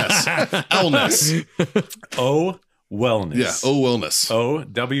Owlness. Owlness. O Wellness. Yeah, O Wellness.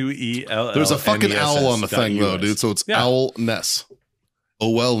 OWELL. There's a fucking owl on the thing, though, dude. So it's Yeah. Owlness.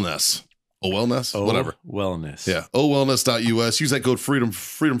 O Wellness. O Wellness? Whatever. Wellness. Yeah. owellness.us. Use that code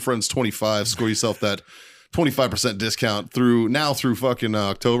FreedomFriends25. Score yourself that 25% discount through fucking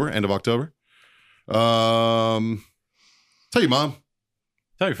October, end of October. Tell your mom.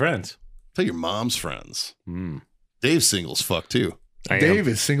 Tell your friends. Tell your mom's friends. Mm. Dave's single as fuck too. I am. Dave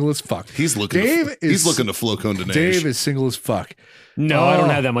is single as fuck. He's looking. He's looking to flow cone to Dave is single as fuck. No, I don't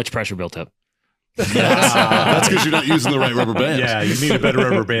have that much pressure built up. That's because you're not using the right rubber band. Yeah, you need a better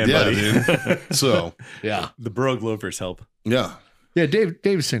rubber band, Yeah, buddy. dude. So Yeah. The Brogue loafers help. yeah, Yeah, Dave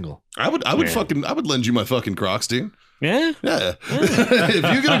is single. I would lend you my fucking Crocs, dude. Yeah. Yeah. If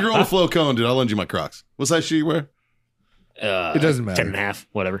you get a girl to flow cone, dude, I'll lend you my Crocs. What size shoe you wear? It doesn't matter. 10.5,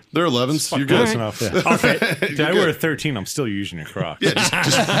 whatever. They're 11s. You're Close good. enough. You're Dude, I good. wear a 13. I'm still using your Crocs. Yeah,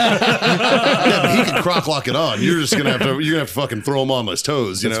 yeah, but he can croc lock it on. You're just gonna have to fucking throw him on his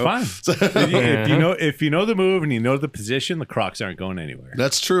toes. You That's know, fine. If you know the move and you know the position, the Crocs aren't going anywhere.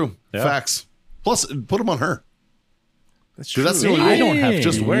 That's true. Yeah. Facts. Plus, put them on her. That's Dude, that's the only I don't have to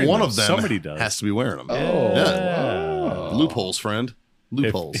Just be wearing one them. of them Somebody does. has to be wearing them. Oh. Yeah. Loopholes, friend.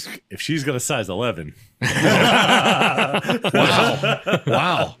 Loopholes. If she's got a size 11,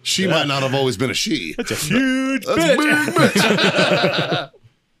 Wow. She might not have always been a she. that's a huge That's a big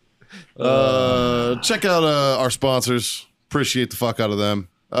bitch. Check out our sponsors. Appreciate the fuck out of them.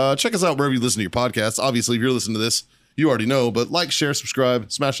 Check us out wherever you listen to your podcasts. Obviously, if you're listening to this, you already know, but like, share,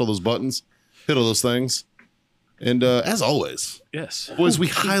 subscribe, smash all those buttons, hit all those things. And as always, Yes. boys, we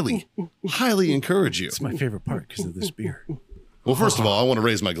highly encourage you. It's my favorite part because of this beer. Well, first of all, I want to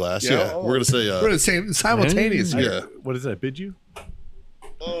raise my glass. Yeah. We're going to say, We're the same simultaneous here. yeah. What does that bid you?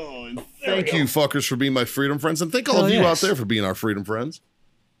 Oh, and thank you, fuckers, for being my freedom friends. And thank all of you out there for being our freedom friends.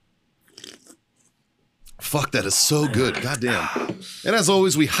 Fuck, that is so good. Goddamn. And as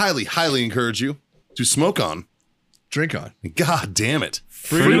always, we highly encourage you to smoke on. Drink on. And God damn it.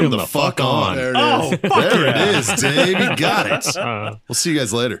 Freedom the fuck on. There it is. There it is, Dave. You got it. We'll see you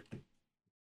guys later.